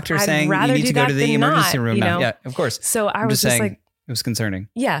by a doctor saying you need to go to the emergency room now. Yeah, of course. So I was just like, it was concerning.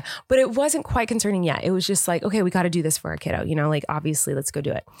 Yeah, but it wasn't quite concerning yet. It was just like, okay, we got to do this for our kiddo. Like obviously let's go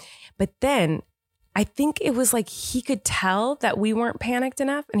do it. But then I think it was like he could tell that we weren't panicked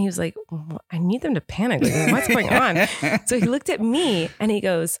enough. And he was like, well, I need them to panic. Like, what's going on? So he looked at me and he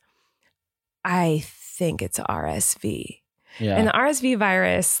goes, I think it's RSV. Yeah. And the RSV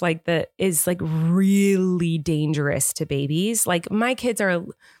virus, like is like really dangerous to babies. Like my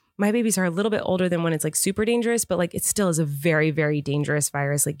babies are a little bit older than when it's like super dangerous, but like it still is a very, very dangerous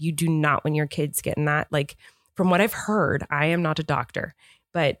virus. Like you do not want your kids getting that. Like from what I've heard, I am not a doctor,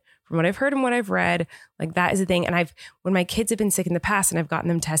 but from what I've heard and what I've read, like that is a thing. And when my kids have been sick in the past and I've gotten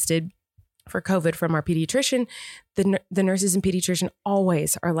them tested for COVID from our pediatrician, the nurses and pediatrician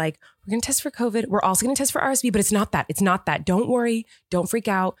always are like, we're going to test for COVID. We're also going to test for RSV, but it's not that. It's not that. Don't worry. Don't freak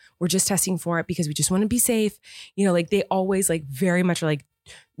out. We're just testing for it because we just want to be safe. You know, like they always like very much are like,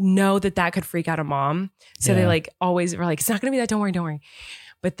 know that could freak out a mom. So they like always were like, it's not going to be that. Don't worry. Don't worry.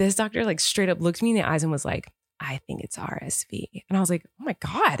 But this doctor like straight up looked me in the eyes and was like, I think it's RSV. And I was like, oh my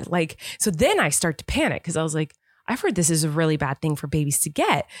God. Like, so then I start to panic because I was like, I've heard this is a really bad thing for babies to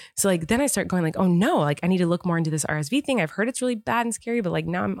get. So like, then I start going like, oh no, like I need to look more into this RSV thing. I've heard it's really bad and scary, but like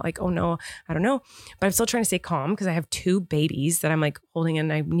now I'm like, oh no, I don't know. But I'm still trying to stay calm because I have 2 babies that I'm like holding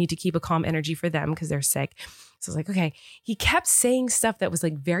and I need to keep a calm energy for them because they're sick. So I was like, okay. He kept saying stuff that was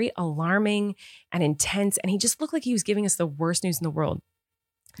like very alarming and intense. And he just looked like he was giving us the worst news in the world.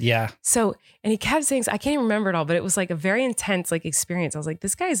 Yeah. So, and he kept saying, I can't even remember it all, but it was like a very intense like experience. I was like,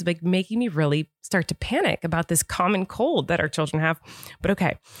 this guy is like making me really start to panic about this common cold that our children have. But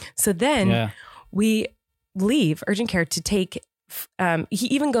okay. So then we leave urgent care to take, he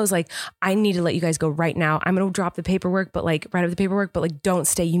even goes like, I need to let you guys go right now. I'm going to drop the paperwork, but like write up the paperwork, but like don't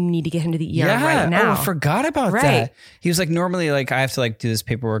stay. You need to get him to the ER right now. Oh, I forgot about that. He was like, normally like I have to like do this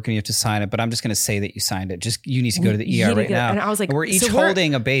paperwork and you have to sign it, but I'm just going to say that you signed it. Just, you need to go to the ER right now. And I was like, and we're each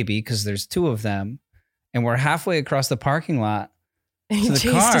holding a baby because there's 2 of them and we're halfway across the parking lot to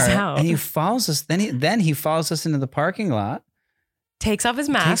the car and he follows us. Then he follows us into the parking lot. Takes off his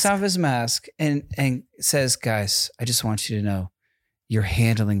mask and says, guys, I just want you to know, you're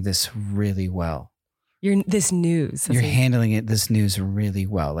handling this really well. You're handling this news really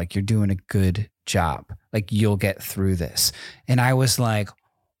well. Like you're doing a good job. Like you'll get through this. And I was like,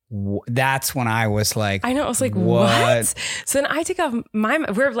 that's when I was like, I know. I was like, what? So then I took off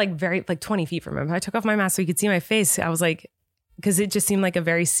we're like very like 20 feet from him. I took off my mask so he could see my face. I was like, because it just seemed like a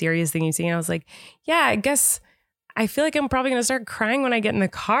very serious thing you see. And I was like, yeah, I guess I feel like I'm probably going to start crying when I get in the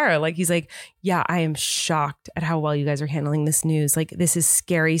car. Like, he's like, yeah, I am shocked at how well you guys are handling this news. Like, this is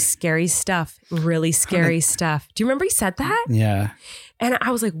scary, scary stuff. Really scary stuff. Do you remember he said that? Yeah. And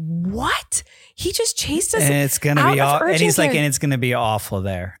I was like, what? He just chased us. And it's going to be awful. And he's like, and it's going to be awful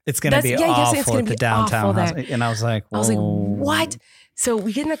there. It's going to be awful at the downtown house. And I was like, whoa. I was like, what? So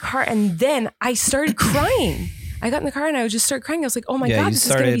we get in the car and then I started crying. I got in the car and I would just start crying. I was like, oh my God, this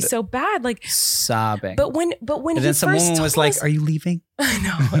is going to be so bad. Like sobbing. But when and then some woman was like, are you leaving?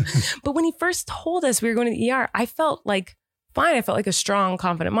 No. But when he first told us we were going to the ER, I felt like fine. I felt like a strong,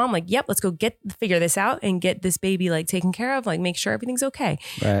 confident mom. Like, yep, let's go figure this out and get this baby like taken care of. Like make sure everything's okay.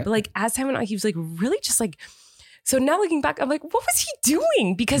 Right. But like as time went on, he was like really just like, so now looking back, I'm like, what was he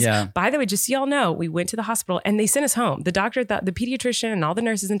doing? Because by the way, just so y'all know, we went to the hospital and they sent us home. The doctor, the pediatrician and all the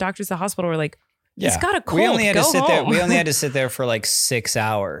nurses and doctors at the hospital were like, he's got a cold. We only had to sit there. We only had to sit there for like 6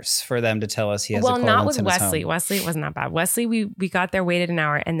 hours for them to tell us he has a cold. Well, not with Wesley. Wesley, it wasn't that bad. Wesley, we got there, waited an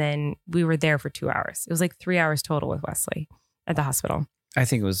hour, and then we were there for 2 hours. It was like 3 hours total with Wesley at the hospital. I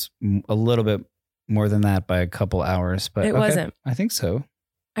think it was a little bit more than that by a couple hours, but it wasn't. I think so.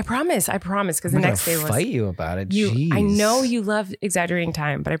 I promise. Because the next day was. Fight you about it. I know you love exaggerating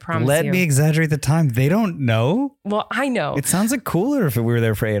time, but I promise Let me exaggerate the time. They don't know. Well, I know. It sounds like cooler if we were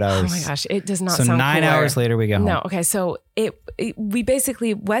there for 8 hours. Oh my gosh, it does not sound 9 cooler. Hours later we get home. No, okay. So we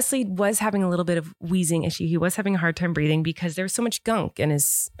basically, Wesley was having a little bit of wheezing issue. He was having a hard time breathing because there was so much gunk in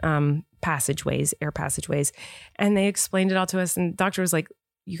his air passageways. And they explained it all to us. And the doctor was like,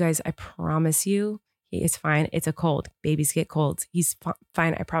 you guys, I promise you, it's fine. It's a cold. Babies get colds. He's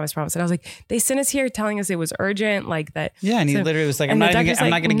fine. I promise. And I was like, they sent us here telling us it was urgent, like that. Yeah, and he literally was like, I'm not going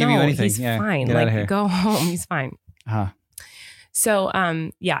to give you anything. He's fine. Get out of here. Go home. He's fine. So,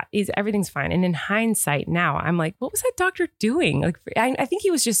 everything's fine. And in hindsight now, I'm like, what was that doctor doing? Like, I think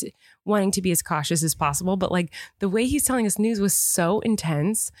he was just wanting to be as cautious as possible. But like the way he's telling us news was so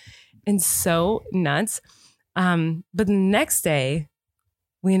intense and so nuts. But the next day,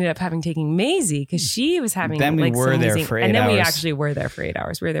 we ended up taking Maisie because she was having then we were there for 8 hours. And then we actually were there for 8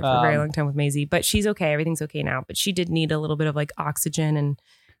 hours. We were there for a very long time with Maisie, but she's okay. Everything's okay now. But she did need a little bit of like oxygen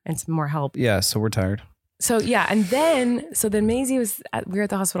and some more help. Yeah. So we're tired. So yeah. And then Maisie we were at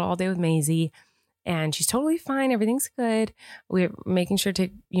the hospital all day with Maisie and she's totally fine. Everything's good. We're making sure to,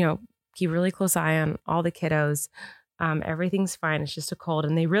 keep a really close eye on all the kiddos. Everything's fine. It's just a cold.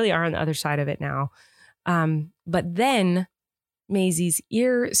 And they really are on the other side of it now. But then Maisie's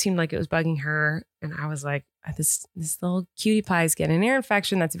ear seemed like it was bugging her. And I was like, this little cutie pie is getting an ear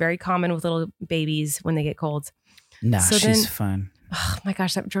infection. That's very common with little babies when they get colds. Nah, so she's fine. Oh my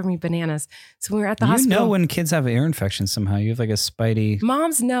gosh, that drove me bananas. So when we were at the hospital. You know when kids have ear infections somehow. You have like a spidey.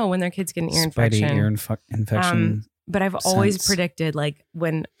 Moms know when their kids get an ear infection. Spidey ear infection. But I've always predicted, like,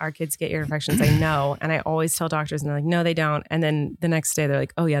 when our kids get ear infections, I know. And I always tell doctors, and they're like, no, they don't. And then the next day, they're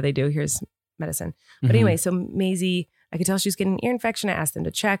like, oh, yeah, they do. Here's medicine. But anyway, so Maisie, I could tell she was getting an ear infection. I asked them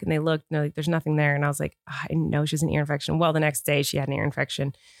to check, and they looked, and they're like, there's nothing there. And I was like, I know she has an ear infection. Well, the next day, she had an ear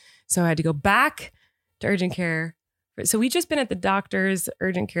infection. So I had to go back to urgent care. So we've just been at the doctors,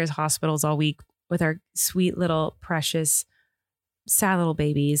 urgent cares, hospitals all week with our sweet little precious sad little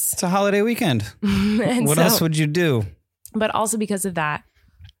babies. It's a holiday weekend. What else would you do? But also because of that,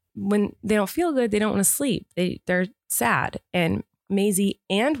 when they don't feel good, they don't want to sleep. They're sad. And Maisie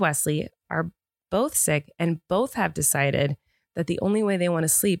and Wesley are both sick and both have decided that the only way they want to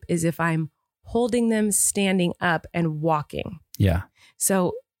sleep is if I'm holding them standing up and walking. Yeah.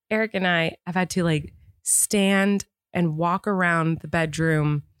 So Erik and I have had to like stand and walk around the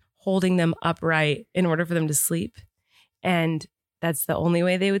bedroom holding them upright in order for them to sleep. And that's the only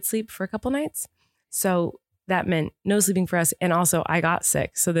way they would sleep for a couple nights. So that meant no sleeping for us. And also I got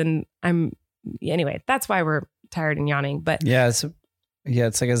sick. So then anyway, that's why we're tired and yawning. But it's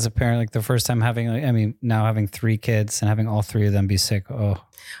like as a parent, like the first time having, now having 3 kids and having all 3 of them be sick. Oh,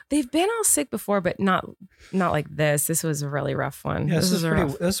 they've been all sick before, but not like this. This was a really rough one. Yeah,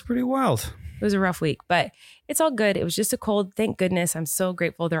 that's pretty wild. It was a rough week, but it's all good. It was just a cold. Thank goodness. I'm so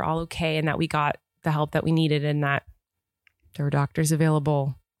grateful they're all okay and that we got the help that we needed and that there were doctors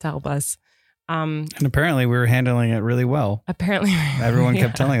available to help us. And apparently we were handling it really well. Apparently. Everyone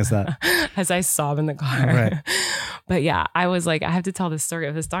kept telling us that. As I sob in the car. Right. But yeah, I was like, I have to tell this story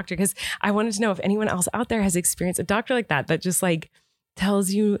of this doctor because I wanted to know if anyone else out there has experienced a doctor like that just like tells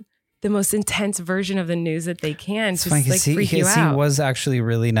you the most intense version of the news that they can. It's just like freak you out. He was actually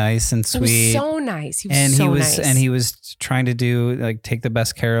really nice and sweet. He was so nice. He was trying to do like take the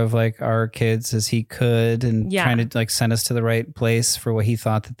best care of like our kids as he could and trying to like send us to the right place for what he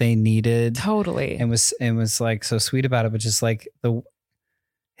thought that they needed. Totally. And was like so sweet about it, but just like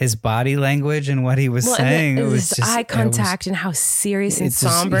his body language and what he was saying. It was just eye contact and how serious and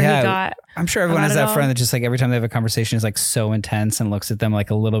somber he got. I'm sure everyone has that friend that just like every time they have a conversation is like so intense and looks at them like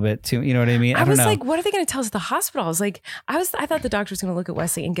a little bit too, you know what I mean? I was like, what are they going to tell us at the hospital? I was like, I thought the doctor was going to look at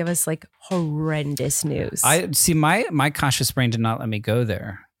Wesley and give us like horrendous news. My conscious brain did not let me go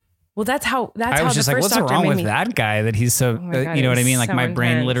there. Well, that's how I was just like, what's wrong with that guy that he's so, God, you know what I mean? Like my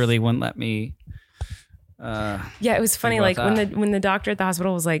brain literally wouldn't let me. Yeah, it was funny. Like when the doctor at the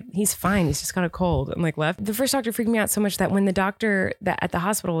hospital was like, he's fine. He's just got a cold and like left. The first doctor freaked me out so much that when the doctor at the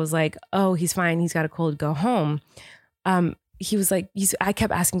hospital was like, oh, he's fine. He's got a cold. Go home. He was like, I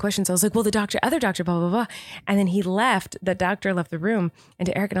kept asking questions. I was like, well, other doctor, blah, blah, blah. And then he left. The doctor left the room and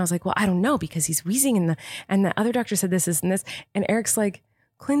to Erik and I was like, well, I don't know because he's wheezing and the other doctor said this and this. And Erik's like,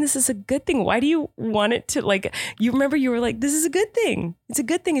 Colleen, this is a good thing. Why do you want it to like, you remember you were like, this is a good thing. It's a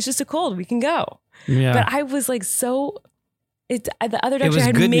good thing. It's just a cold. We can go. Yeah. But I was like, the other doctor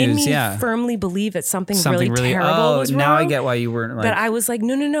had made me firmly believe that something really terrible was wrong. Now I get why you weren't like. But I was like,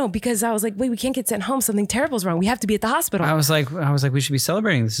 no, because I was like, wait, we can't get sent home. Something terrible is wrong. We have to be at the hospital. I was like, we should be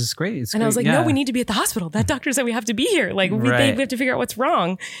celebrating. This is great. I was like, no, we need to be at the hospital. That doctor said we have to be here. Like we have to figure out what's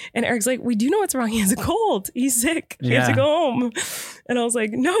wrong. And Erik's like, we do know what's wrong. He has a cold. He's sick. He has to go home. And I was like,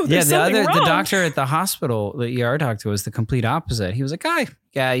 no, there's something wrong. The doctor at the hospital, the ER doctor, was the complete opposite. He was like,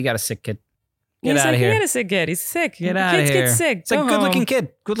 you got a sick kid. Get out of here. He had a sick kid. He's sick. Get out of here. Kids get sick. It's like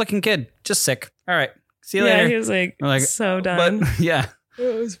good looking kid. Just sick. All right. See you later. Yeah, he was like so done. But, yeah.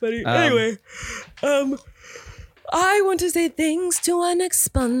 It was funny. Anyway, I want to say thanks to our next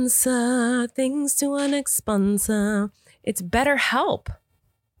sponsor. It's BetterHelp.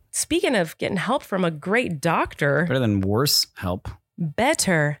 Speaking of getting help from a great doctor. Better than worse help.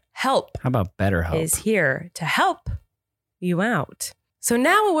 BetterHelp. How about BetterHelp? Is here to help you out. So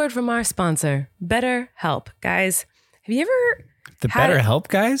now a word from our sponsor, BetterHelp. Guys, have you ever... The BetterHelp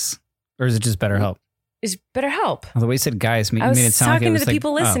guys? Or is it just BetterHelp? It's BetterHelp. Oh, the way you said guys made it sound like it was I was talking to the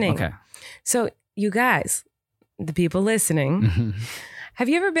people listening. Oh, okay. So you guys, the people listening, have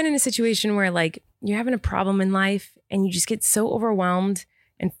you ever been in a situation where like you're having a problem in life and you just get so overwhelmed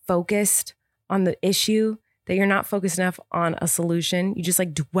and focused on the issue that you're not focused enough on a solution? You just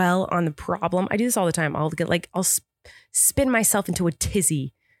like dwell on the problem. I do this all the time. I'll spin myself into a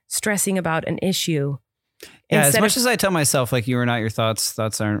tizzy stressing about an issue. Yeah, as much as I tell myself like you are not your thoughts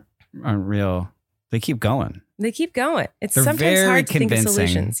aren't aren't real. They keep going. They're It's They're sometimes very hard to think of convincing.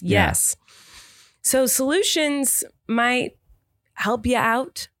 solutions. Yeah. Yes. So solutions might help you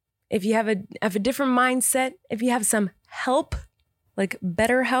out if you have a different mindset, if you have some help, like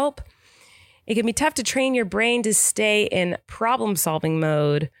better help. It can be tough to train your brain to stay in problem-solving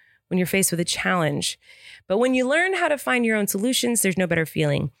mode when you're faced with a challenge. But when you learn how to find your own solutions, there's no better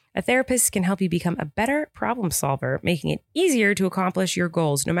feeling. A therapist can help you become a better problem solver, making it easier to accomplish your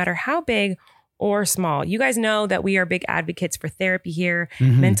goals, no matter how big or small. You guys know that we are big advocates for therapy here,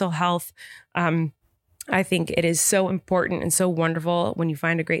 mental health. I think it is so important and so wonderful when you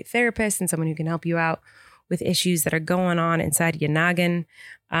find a great therapist and someone who can help you out with issues that are going on inside your noggin.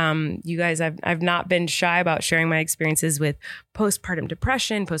 You guys, I've not been shy about sharing my experiences with postpartum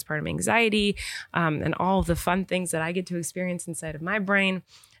depression, postpartum anxiety, and all of the fun things that I get to experience inside of my brain.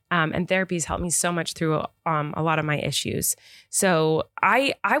 And therapy has helped me so much through a lot of my issues. So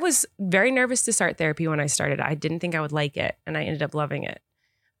I was very nervous to start therapy when I started. I didn't think I would like it, and I ended up loving it.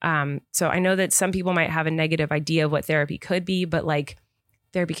 So I know that some people might have a negative idea of what therapy could be, but like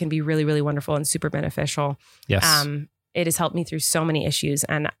therapy can be really, really wonderful and super beneficial. Yes. It has helped me through so many issues,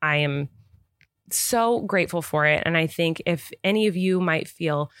 and I am so grateful for it. And I think if any of you might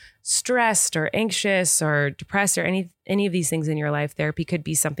feel stressed or anxious or depressed or any of these things in your life, therapy could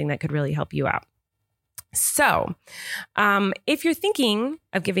be something that could really help you out. So if you're thinking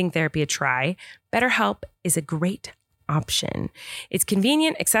of giving therapy a try, BetterHelp is a great option. It's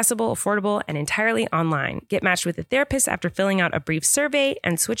convenient, accessible, affordable, and entirely online. Get matched with a therapist after filling out a brief survey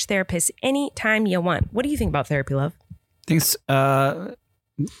and switch therapists anytime you want. What do you think about therapy, love? I think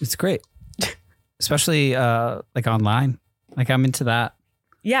it's great. Especially like online. Like I'm into that.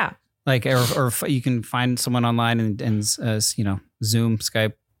 Yeah. Like or you can find someone online and Zoom,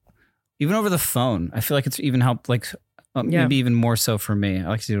 Skype, even over the phone. I feel like it's even helped like maybe even more so for me. I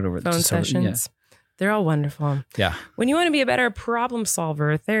like to do it over phone sessions. They're all wonderful. Yeah. When you want to be a better problem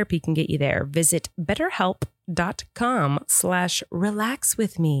solver, therapy can get you there. Visit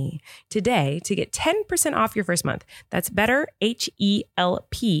BetterHelp.com/relaxwithme today to get 10% off your first month. That's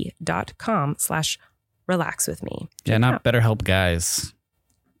BetterHelp.com/relaxwithme. Yeah, not BetterHelp guys.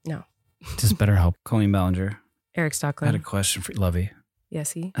 No. Just BetterHelp. Colleen Ballinger. Erik I had a question for you, Lovey.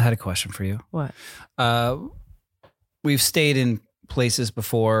 Yes, I had a question for you. What? We've stayed in places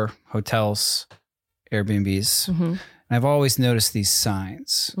before, hotels, Airbnbs. And I've always noticed these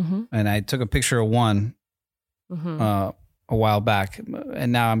signs. And I took a picture of one a while back,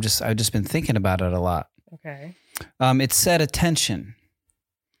 and now I've just been thinking about it a lot. Okay. It said, attention,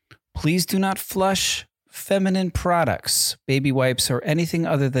 please do not flush feminine products, baby wipes, or anything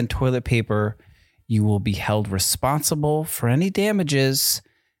other than toilet paper. You will be held responsible for any damages.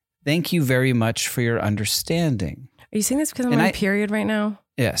 Thank you very much for your understanding. Are you saying this because I'm on my period right now?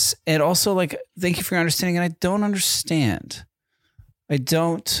 Yes. And also, like, thank you for your understanding. And I don't understand. I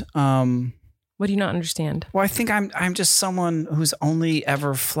don't. What do you not understand? Well, I think I'm just someone who's only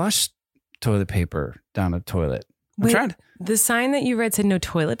ever flushed toilet paper down a toilet. Wait, the sign that you read said no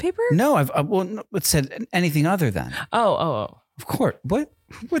toilet paper? No, it said anything other than. Oh. Of course.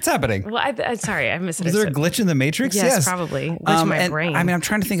 What's happening? Well, I'm sorry, I misunderstood. Is there a glitch in the Matrix? Yes. Probably. Glitch in my brain. I mean, I'm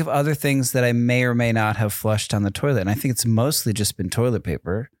trying to think of other things that I may or may not have flushed down the toilet. And I think it's mostly just been toilet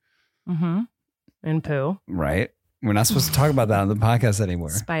paper. And poo. Right. We're not supposed to talk about that on the podcast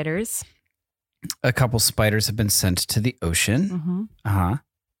anymore. Spiders. A couple spiders have been sent to the ocean.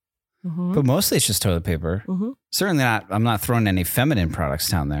 But mostly it's just toilet paper. Certainly not. I'm not throwing any feminine products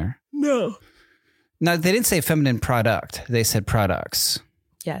down there. No. No, they didn't say feminine product. They said products.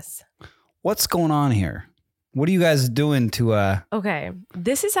 Yes. What's going on here? What are you guys doing to... Okay.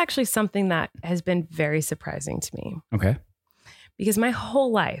 This is actually something that has been very surprising to me. Okay. Because my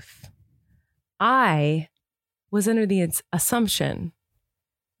whole life, I was under the assumption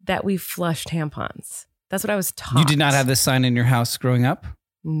that we flushed tampons. That's what I was taught. You did not have this sign in your house growing up?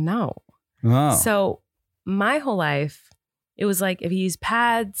 No. Oh. So my whole life, it was like, if you use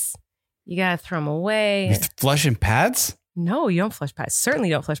pads, you got to throw them away. You're flushing pads? No, you don't flush pads. Certainly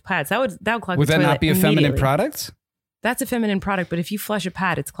don't flush pads. That would clog Would the toilet. Would that not be a feminine product? That's a feminine product, but if you flush a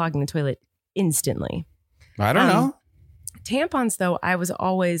pad, it's clogging the toilet instantly. I don't know. Tampons, though, I was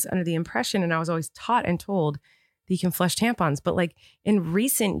always under the impression, and I was always taught and told that you can flush tampons. But like in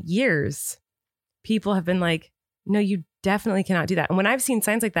recent years, people have been like, no, you definitely cannot do that. And when I've seen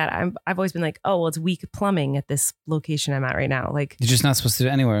signs like that, I've always been like, oh, well, it's weak plumbing at this location I'm at right now. Like, you're just not supposed to do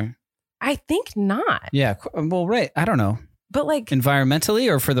it anywhere. I think not. Yeah. Well, right. I don't know. But like environmentally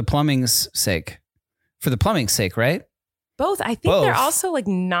or for the plumbing's sake? For the plumbing's sake, right? Both. I think they're also like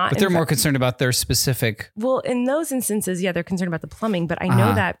not. But they're more concerned about their specific. Well, in those instances, yeah, they're concerned about the plumbing. But I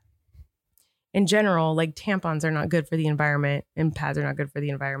know that in general, like tampons are not good for the environment and pads are not good for the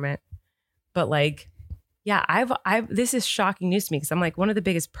environment. But like, yeah, this is shocking news to me because I'm like, one of the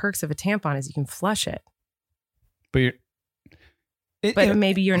biggest perks of a tampon is you can flush it. But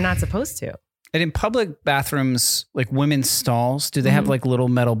maybe you're not supposed to. And in public bathrooms, like women's stalls, do they have like little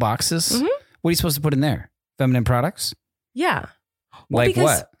metal boxes? Mm-hmm. What are you supposed to put in there? Feminine products? Yeah. Well, like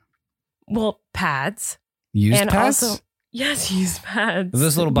what? Well, pads. Used pads? Also, yes, used pads. Are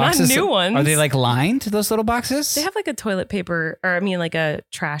those little boxes? Not new ones. Are they like lined, those little boxes? They have like a toilet paper, or I mean like a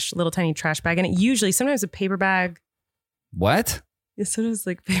little tiny trash bag in it. Usually, sometimes a paper bag. What? Yeah, sometimes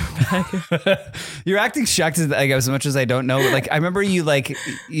like paper bag. You're acting shocked as much as I don't know. Like I remember you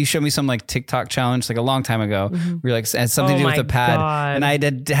showed me some like TikTok challenge like a long time ago. Mm-hmm. Where like had something to do with the pad, God. And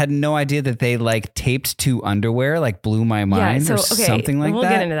I had no idea that they like taped to underwear. Like blew my mind, or something like we'll that.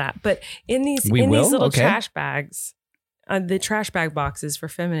 We'll get into that. But in these little trash bags, the trash bag boxes for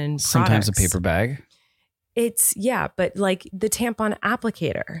feminine sometimes products, a paper bag. But like the tampon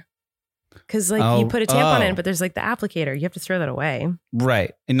applicator. Because like you put a tampon in, but there's like the applicator. You have to throw that away.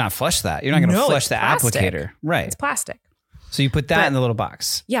 Right. And not flush that. You're not going to flush the applicator. Right. It's plastic. So you put that in the little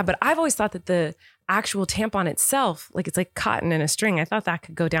box. Yeah. But I've always thought that the actual tampon itself, like it's like cotton in a string. I thought that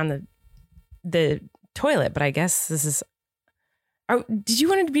could go down the toilet. But I guess this is... did you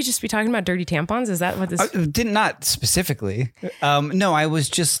want to just be talking about dirty tampons? Is that what this... Not specifically. No, I was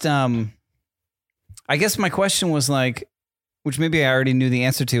just... I guess my question was like... Which maybe I already knew the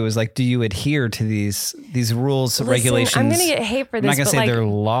answer to, is like, do you adhere to these rules, regulations? I'm going to get hate for this. I'm not going to say they're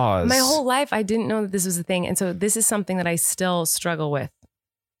laws. My whole life, I didn't know that this was a thing. And so this is something that I still struggle with.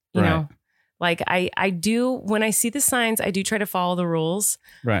 You know, like I do, when I see the signs, I do try to follow the rules.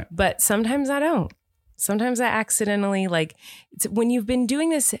 Right. But sometimes I don't. Sometimes I accidentally, like, when you've been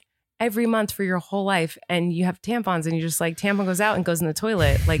doing this every month for your whole life and you have tampons and you just like, tampon goes out and goes in the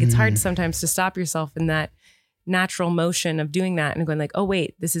toilet. Like, it's hard sometimes to stop yourself in that natural motion of doing that and going like, oh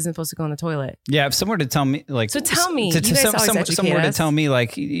wait, this isn't supposed to go in the toilet. Yeah, if someone were to tell me like, so tell me, someone were to tell me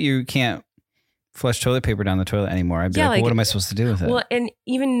like you can't flush toilet paper down the toilet anymore, I'd be like, well, what am I supposed to do with it? Well, and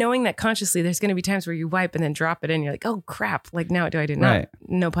even knowing that consciously, there's going to be times where you wipe and then drop it in. You're like, oh crap! Like now, do not? Right.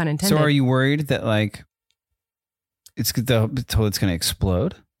 No pun intended. So are you worried that like the toilet's going to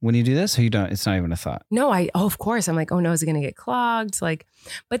explode when you do this, or you don't? It's not even a thought. No, of course. I'm like, oh no, is it going to get clogged? Like,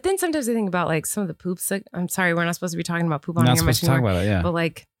 but then sometimes I think about like some of the poops. Like, I'm sorry, we're not supposed to be talking about poop on here. Not supposed to talk about it, yeah. But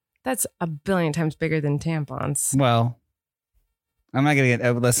like, that's a billion times bigger than tampons. Well, I'm not going to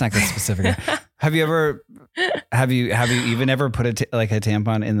get. Let's not get specific. Have you even ever put a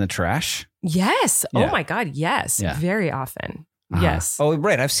tampon in the trash? Yes. Yeah. Oh my God. Yes. Yeah. Very often. Uh-huh. Yes. Oh,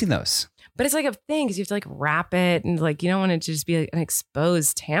 right. I've seen those. But it's like a thing because you have to like wrap it and like you don't want it to just be like an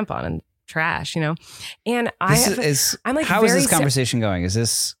exposed tampon in trash, you know. And I'm like, how is this conversation going? Is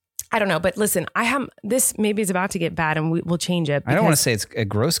this? I don't know, but listen, this maybe is about to get bad, and we'll change it. I don't want to say it's a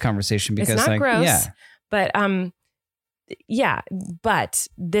gross conversation because it's not like, gross. Yeah. But but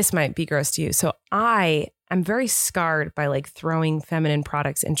this might be gross to you. So I'm very scarred by like throwing feminine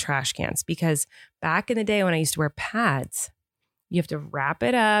products in trash cans because back in the day when I used to wear pads, you have to wrap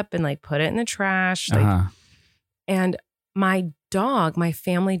it up and like put it in the trash. Like, and my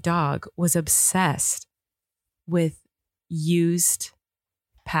family dog was obsessed with used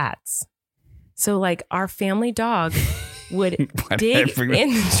pads. So like our family dog would dig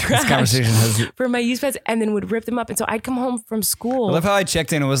in the trash for my used pads and then would rip them up. And so I'd come home from school. I love how I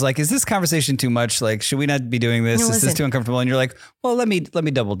checked in and was like, is this conversation too much? Like, should we not be doing this? Is this too uncomfortable? And you're like, well, let me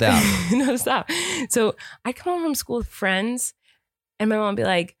double down. No, stop. So I'd come home from school with friends and my mom would be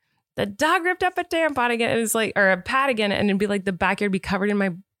like, the dog ripped up a tampon again. It was like, or a pad again. And it'd be like the backyard be covered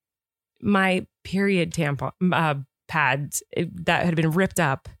in my period tampon pads that had been ripped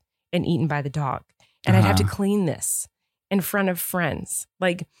up and eaten by the dog. And I'd have to clean this in front of friends.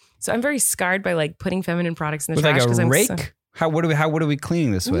 Like, so I'm very scarred by like putting feminine products in the trash. Like a rake? What are we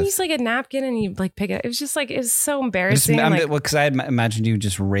cleaning this with? You use like a napkin and you like pick it. It was just like, it was so embarrassing. Because I had imagined you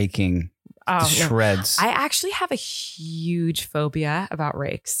just raking shreds. No. I actually have a huge phobia about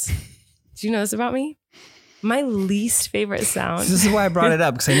rakes. Do you know this about me? My least favorite sound. This is why I brought it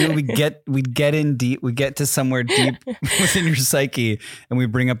up, because I knew we'd get in deep. We get to somewhere deep within your psyche, and we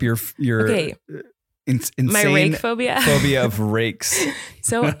bring up your insane my rake phobia of rakes.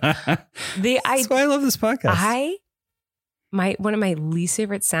 So that's why I love this podcast. One of my least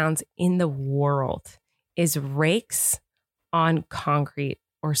favorite sounds in the world is rakes on concrete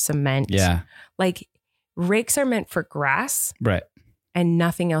or cement. Yeah, like rakes are meant for grass, right? And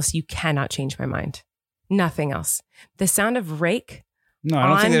nothing else. You cannot change my mind. Nothing else. The sound of rake. No, I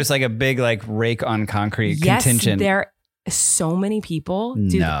don't think there's like a big like rake on concrete contingent. There So many people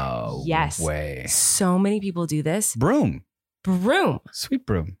do. No yes. way. So many people do this. Broom. Sweep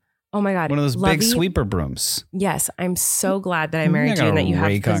broom. Oh my God. One of those big sweeper brooms. Yes. I'm so glad that I married you and that you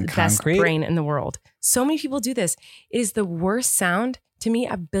have the best brain in the world. So many people do this. It is the worst sound to me,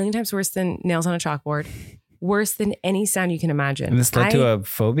 a billion times worse than nails on a chalkboard. Worse than any sound you can imagine. And this led to a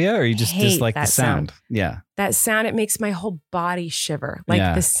phobia, or you just dislike the sound? Yeah. That sound, it makes my whole body shiver.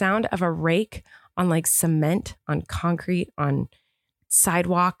 Like the sound of a rake on like cement, on concrete, on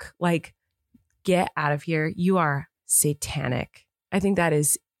sidewalk. Like, get out of here. You are satanic. I think that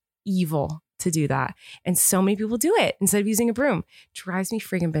is evil to do that. And so many people do it instead of using a broom. It drives me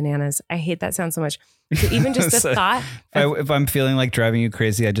freaking bananas. I hate that sound so much. So even just the thought. If I'm feeling like driving you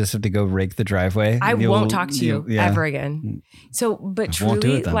crazy, I just have to go rake the driveway. I won't talk to you ever again. So, but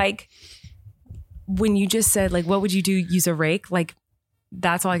truly, like when you just said, like, what would you do? Use a rake? Like,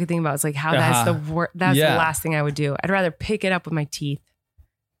 that's all I could think about. It's like how that's the last thing I would do. I'd rather pick it up with my teeth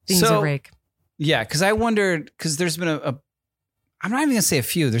than use a rake. Yeah. Cause I wondered, cause there's been I'm not even gonna say a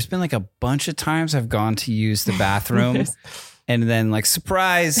few. There's been like a bunch of times I've gone to use the bathroom and then like,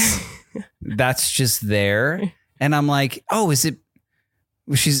 surprise, that's just there. And I'm like, oh, is it,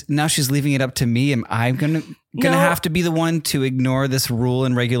 she's leaving it up to me. Am I gonna have to be the one to ignore this rule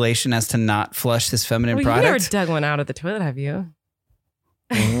and regulation as to not flush this feminine product? You never dug one out of the toilet, have you?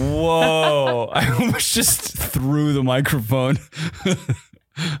 Whoa. I almost just threw the microphone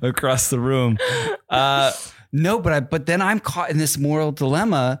across the room. No, but then I'm caught in this moral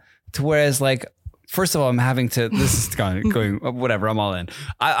dilemma to whereas like, first of all, I'm having to, this is going whatever, I'm all in.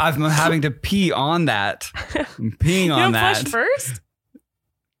 I'm having to pee on that. I'm peeing on that. You don't flush first?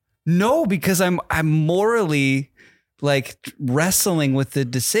 No, because I'm morally like wrestling with the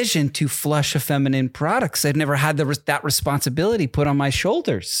decision to flush a feminine product. 'Cause I've never had that responsibility put on my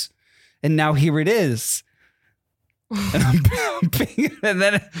shoulders. And now here it is. And and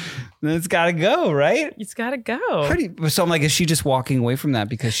then it's got to go, right? It's got to go. So I'm like, is she just walking away from that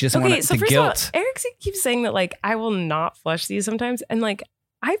because she doesn't want the guilt? Of all, Erik keeps saying that like I will not flush these sometimes, and like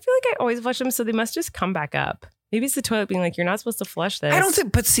I feel like I always flush them, so they must just come back up. Maybe it's the toilet being like, you're not supposed to flush this. I don't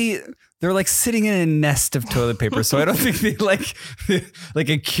think, but see, they're like sitting in a nest of toilet paper, so I don't think they like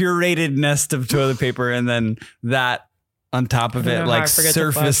a curated nest of toilet paper, and then that on top of it, like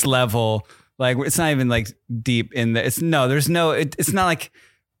surface level. Like it's not even like deep in there. It's not like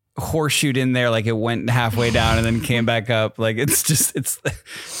horseshoed in there. Like it went halfway down and then came back up. Like it's just,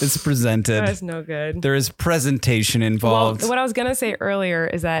 it's presented. That's no good. There is presentation involved. Well, what I was going to say earlier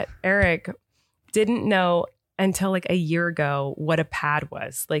is that Erik didn't know until like a year ago what a pad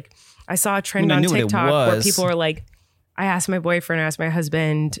was. Like I saw a trend on TikTok where people were like, I asked my boyfriend, I asked my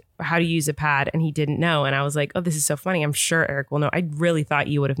husband how to use a pad, and he didn't know. And I was like, oh, this is so funny. I'm sure Erik will know. I really thought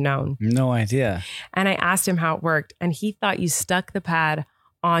you would have known. No idea. And I asked him how it worked, and he thought you stuck the pad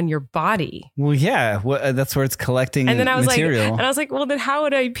on your body. Well, yeah, that's where it's collecting and then I was material. Like, I was like, well, then how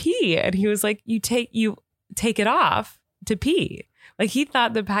would I pee? And he was like, you take it off to pee. Like he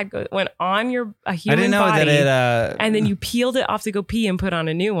thought the pad went on a human body. I didn't know that and then you peeled it off to go pee and put on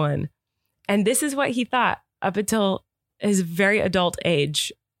a new one. And this is what he thought up until his very adult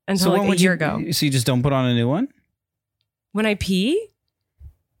age, until like a year ago. So you just don't put on a new one? When I pee?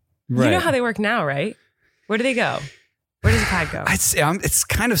 Right. You know how they work now, right? Where do they go? Where does the pad go? It's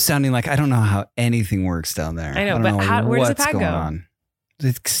kind of sounding like I don't know how anything works down there. I know, but where does the pad go?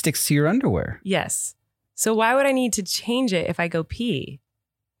 It sticks to your underwear. Yes. So why would I need to change it if I go pee?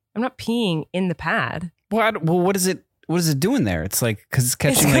 I'm not peeing in the pad. Well, what is it? What is it doing there? It's like, because it's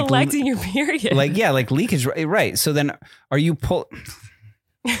catching it's collecting your period. Like, yeah, like leakage. Right. So then are you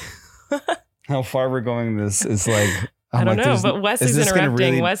how far we're going this is like, I don't know, but Wesley's interrupting.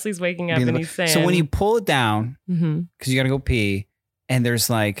 Really Wesley's waking up and he's saying. So when you pull it down, because you got to go pee, and there's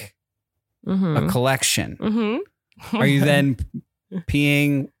like a collection, are you then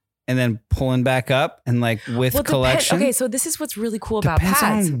peeing and then pulling back up and like with collection? Okay, so this is what's really cool about pads.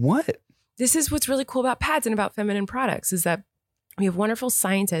 Depends on what? This is what's really cool about pads and about feminine products is that we have wonderful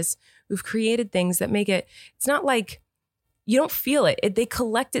scientists who've created things that make it, it's not like you don't feel it. They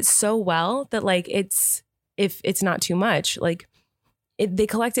collect it so well that like if it's not too much, like they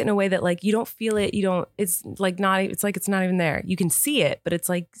collect it in a way that like you don't feel it. It's like it's not even there. You can see it, but it's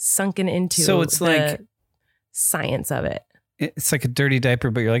like sunken into the science of it. It's like a dirty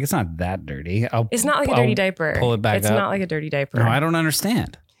diaper, but you're like, it's not that dirty. It's not like a dirty diaper. Pull it back up. It's not like a dirty diaper. No, I don't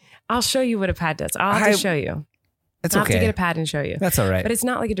understand. I'll show you what a pad does. I'll have to show you. It's I'll okay. have to get a pad and show you. That's all right. But it's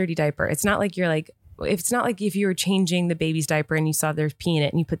not like a dirty diaper. It's not like it's not like if you were changing the baby's diaper and you saw there's pee in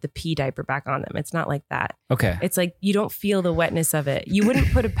it and you put the pee diaper back on them. It's not like that. Okay. It's like you don't feel the wetness of it. You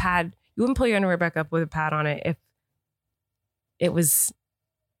wouldn't pull your underwear back up with a pad on it it was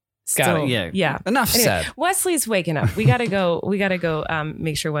still, yeah. Enough said. Wesley's waking up. We gotta go.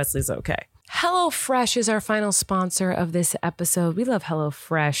 Make sure Wesley's okay. HelloFresh is our final sponsor of this episode. We love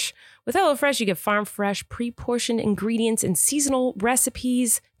HelloFresh. With HelloFresh, you get farm fresh, pre-portioned ingredients and seasonal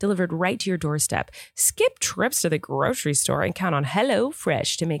recipes delivered right to your doorstep. Skip trips to the grocery store and count on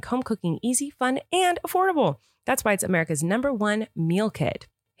HelloFresh to make home cooking easy, fun, and affordable. That's why it's America's #1 meal kit.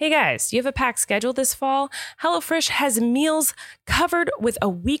 Hey guys, do you have a packed schedule this fall? HelloFresh has meals covered with a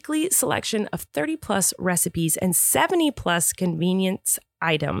weekly selection of 30 plus recipes and 70 plus convenience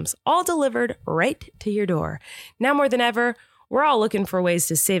items, all delivered right to your door. Now more than ever, we're all looking for ways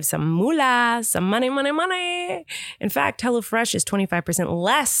to save some moolah, some money. In fact, HelloFresh is 25%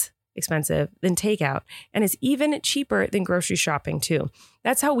 less expensive than takeout and is even cheaper than grocery shopping too.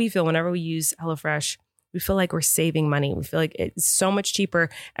 That's how we feel whenever we use HelloFresh. We feel like we're saving money. We feel like it's so much cheaper.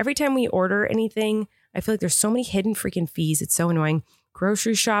 Every time we order anything, I feel like there's so many hidden freaking fees. It's so annoying.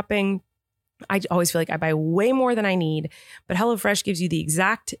 Grocery shopping, I always feel like I buy way more than I need, but HelloFresh gives you the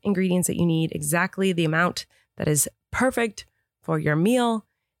exact ingredients that you need, exactly the amount that is perfect for your meal.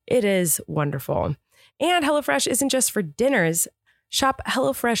 It is wonderful. And HelloFresh isn't just for dinners. Shop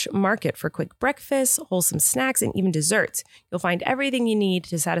HelloFresh Market for quick breakfasts, wholesome snacks, and even desserts. You'll find everything you need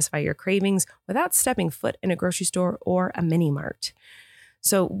to satisfy your cravings without stepping foot in a grocery store or a mini mart.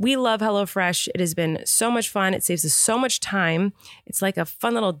 So we love HelloFresh. It has been so much fun. It saves us so much time. It's like a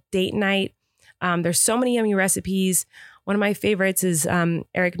fun little date night. There's so many yummy recipes. One of my favorites is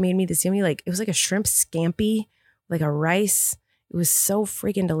Erik made me this yummy, it was like a shrimp scampi, like a rice. It was so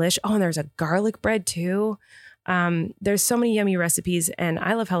freaking delish. Oh, and there's a garlic bread too. There's so many yummy recipes, and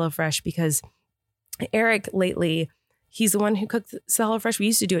I love HelloFresh because Erik lately, he's the one who cooks HelloFresh. We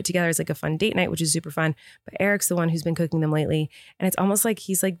used to do it together as like a fun date night, which is super fun. But Erik's the one who's been cooking them lately, and it's almost like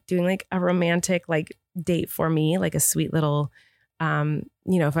he's like doing like a romantic date for me, like a sweet little,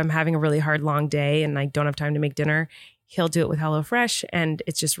 if I'm having a really hard long day and I don't have time to make dinner, he'll do it with HelloFresh, and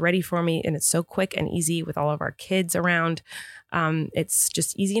it's just ready for me, and it's so quick and easy with all of our kids around. It's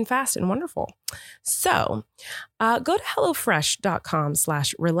just easy and fast and wonderful. So go to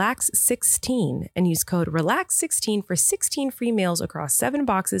HelloFresh.com/relax16 and use code relax16 for 16 free meals across 7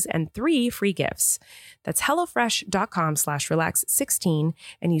 boxes and 3 free gifts. That's HelloFresh.com/relax16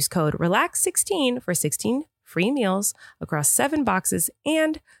 and use code relax16 for 16 free meals across 7 boxes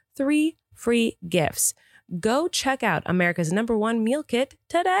and 3 free gifts. Go check out America's #1 meal kit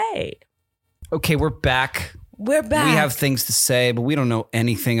today. Okay, we're back. We have things to say, but we don't know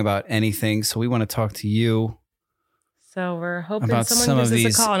anything about anything. So we want to talk to you. So we're hoping someone gives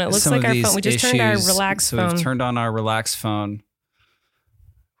us a call, and it looks like our phone. We just turned our Relax phone. So we've turned on our Relax phone.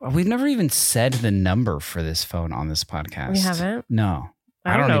 We've never even said the number for this phone on this podcast. We haven't? No.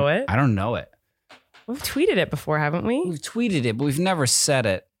 I don't know it. I don't know it. We've tweeted it before, haven't we? We've tweeted it, but we've never said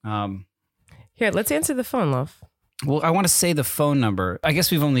it. Here, let's answer the phone, love. Well, I want to say the phone number. I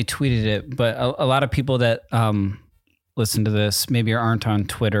guess we've only tweeted it, but a lot of people that listen to this maybe aren't on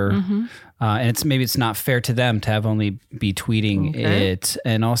Twitter. Mm-hmm. And maybe it's not fair to them to have only be tweeting it.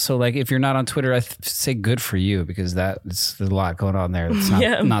 And also, if you're not on Twitter, I say good for you, because there's a lot going on there. It's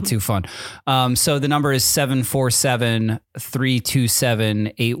not too fun. So the number is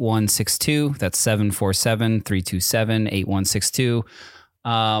 747-327-8162. That's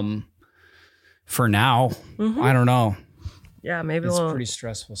 747-327-8162. For now, I don't know. Yeah, maybe it's pretty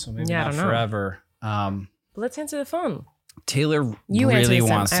stressful, so maybe not forever. Let's answer the phone. Taylor really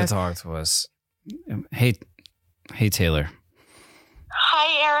wants to talk to us. Hey, Taylor.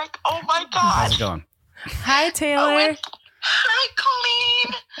 Hi, Erik. Oh my God. How's it going? Hi, Taylor. Hi,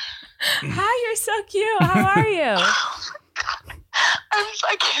 Colleen. Hi, you're so cute. How are you?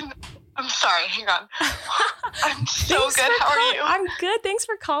 I'm sorry. Hang on. I'm so good. How are you? I'm good. Thanks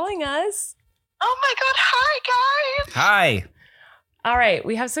for calling us. Oh my God. Hi, guys. Hi. All right.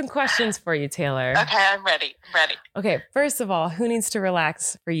 We have some questions for you, Taylor. Okay. I'm ready. Okay. First of all, who needs to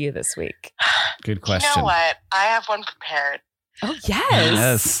relax for you this week? Good question. You know what? I have one prepared. Oh,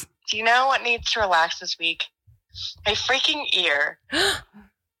 yes. Do you know what needs to relax this week? My freaking ear.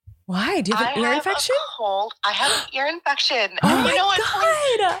 Why? Do you have an ear infection? I have an ear infection. Oh and my God.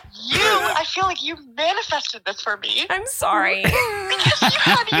 I feel like you manifested this for me. I'm sorry. Because you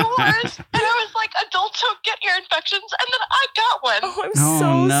had yours. And I was like, adults don't get ear infections. And then I got one. Oh, I'm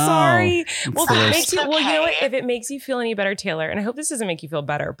so sorry. Well, if it makes you, okay. Well, you know what? If it makes you feel any better, Taylor, and I hope this doesn't make you feel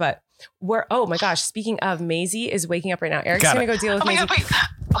better, but oh my gosh, speaking of, Maisie is waking up right now. Eric's going to go deal with Maisie.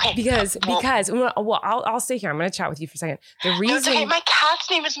 Okay. Because I'll stay here. I'm going to chat with you for a second. The reason my cat's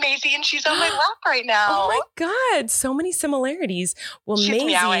name is Maisie, and she's on my lap right now. Oh my God, so many similarities. Well, she's Maisie,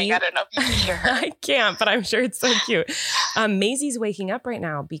 meowing. I don't know if you can hear her. I can't, but I'm sure it's so cute. Maisie's waking up right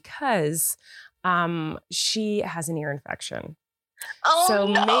now because she has an ear infection. Oh, so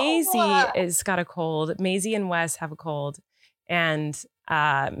no. Maisie has got a cold. Maisie and Wes have a cold, and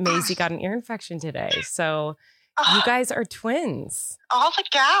Maisie got an ear infection today. So you guys are twins. All the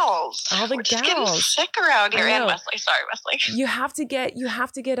gals. We're just getting sick around here. And Wesley. Sorry, Wesley. You have to get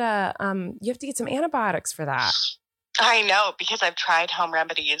some antibiotics for that. I know, because I've tried home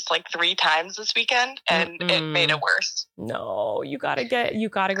remedies like 3 times this weekend, and it made it worse. No, you gotta go get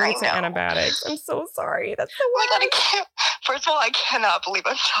some antibiotics. I'm so sorry. That's the worst. Oh my God, first of all, I cannot believe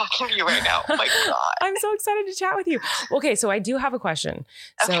I'm talking to you right now. Oh my God. I'm so excited to chat with you. Okay, so I do have a question.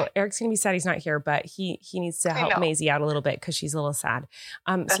 Okay. So Eric's gonna be sad he's not here, but he needs to help Maisie out a little bit because she's a little sad.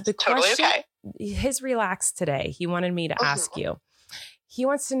 That's so the totally question, okay. His relax today, he wanted me to ask you. He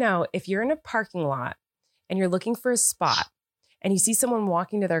wants to know if you're in a parking lot and you're looking for a spot and you see someone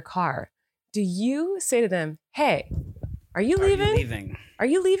walking to their car, do you say to them, "Hey, are you leaving? Are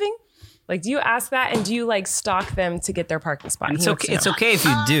you leaving?" Like, do you ask that, and do you like stalk them to get their parking spot? It's okay if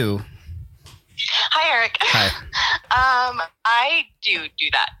you do. Hi, Eric. Hi. I do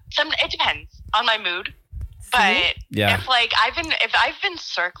that. It depends on my mood, but if I've been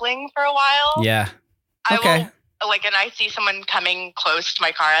circling for a while, I will, like, and I see someone coming close to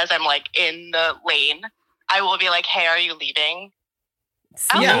my car as I'm like in the lane, I will be like, "Hey, are you leaving?"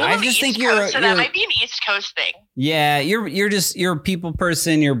 I just think that might be an East Coast thing. Yeah, you're a people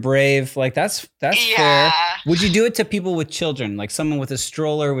person. You're brave. Like that's fair. Would you do it to people with children, like someone with a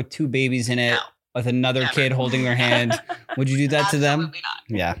stroller with 2 babies in it, with another kid holding their hand? Would you do that to them?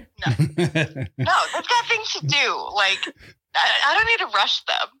 Absolutely not. Yeah. No, they've got things to do. Like, I don't need to rush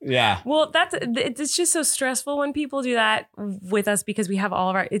them. Yeah. Well, it's just so stressful when people do that with us because we have all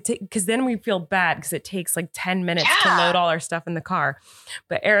of our, because then we feel bad because it takes like 10 minutes to load all our stuff in the car.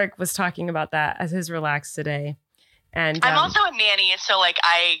 But Erik was talking about that as his relax today. And I'm also a nanny, so like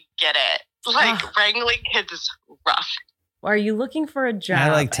I get it. Like wrangling kids is rough. Are you looking for a job? I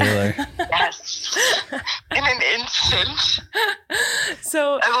like Taylor. Yes. In an instant.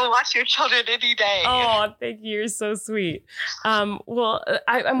 So I will watch your children any day. Oh, thank you. You're so sweet. Well,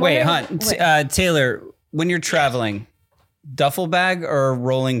 I'm wait, Taylor, when you're traveling, duffel bag or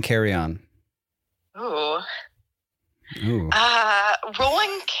rolling carry-on? Ooh.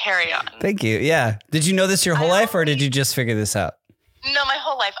 Rolling carry-on. Thank you. Yeah. Did you know this your whole life, or did you just figure this out? No, my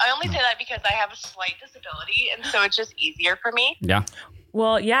whole life. I only say that because I have a slight disability, and so it's just easier for me. Yeah.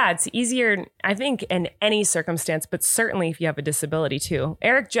 Well, yeah, it's easier, I think, in any circumstance, but certainly if you have a disability too.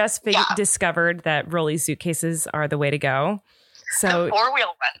 Erik just discovered that rolly suitcases are the way to go. So the 4-wheel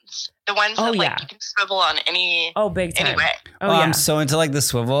ones, the ones that like you can swivel on any. Oh, big time. Anyway. Oh, I'm so into like the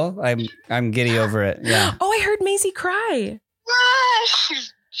swivel. I'm giddy over it. Yeah. Oh, I heard Maisie cry.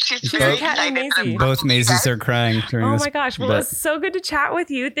 She's very excited. Both Maisies are crying during this. Oh my gosh. Well, it's so good to chat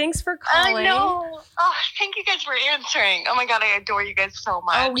with you. Thanks for calling. I know. Oh, thank you guys for answering. Oh my God, I adore you guys so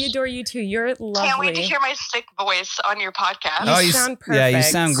much. Oh, we adore you too. You're lovely. Can't wait to hear my sick voice on your podcast. You sound perfect. Yeah, you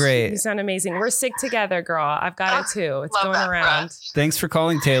sound great. You sound amazing. We're sick together, girl. I've got it too. It's going around. Thanks for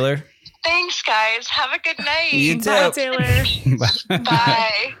calling, Taylor. Thanks, guys. Have a good night. You too. Bye, Taylor.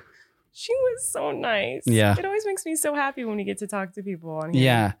 Bye. She was so nice. Yeah. It always makes me so happy when we get to talk to people on here.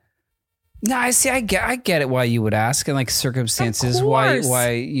 Yeah. No, I see. I get it. Why you would ask, and like circumstances,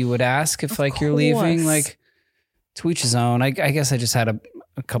 why you would ask if like you're leaving. Like, to each his own. I guess I just had a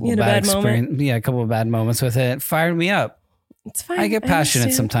couple of bad experiences. Yeah, a couple of bad moments with it. It fired me up. It's fine. I get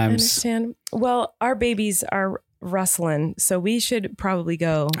passionate sometimes. I understand. Well, our babies are rustling, so we should probably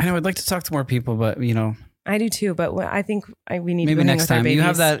go. I know. I'd like to talk to more people, but you know. I do too, but I think we need maybe to next time. You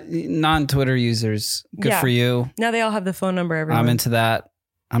have that non-Twitter users. Good for you. Now they all have the phone number. Everyone. I'm into that.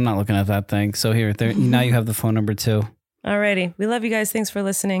 I'm not looking at that thing. So here, now you have the phone number too. Alrighty. We love you guys. Thanks for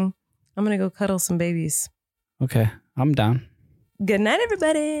listening. I'm going to go cuddle some babies. Okay. I'm down. Good night,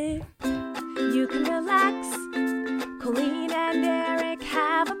 everybody. You can relax. Colleen and Erik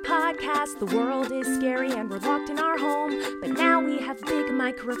have a podcast. The world is scary and we're locked in our home. But now we have big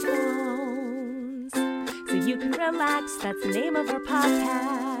microphones. So you can relax. That's the name of our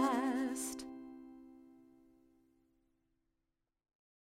podcast.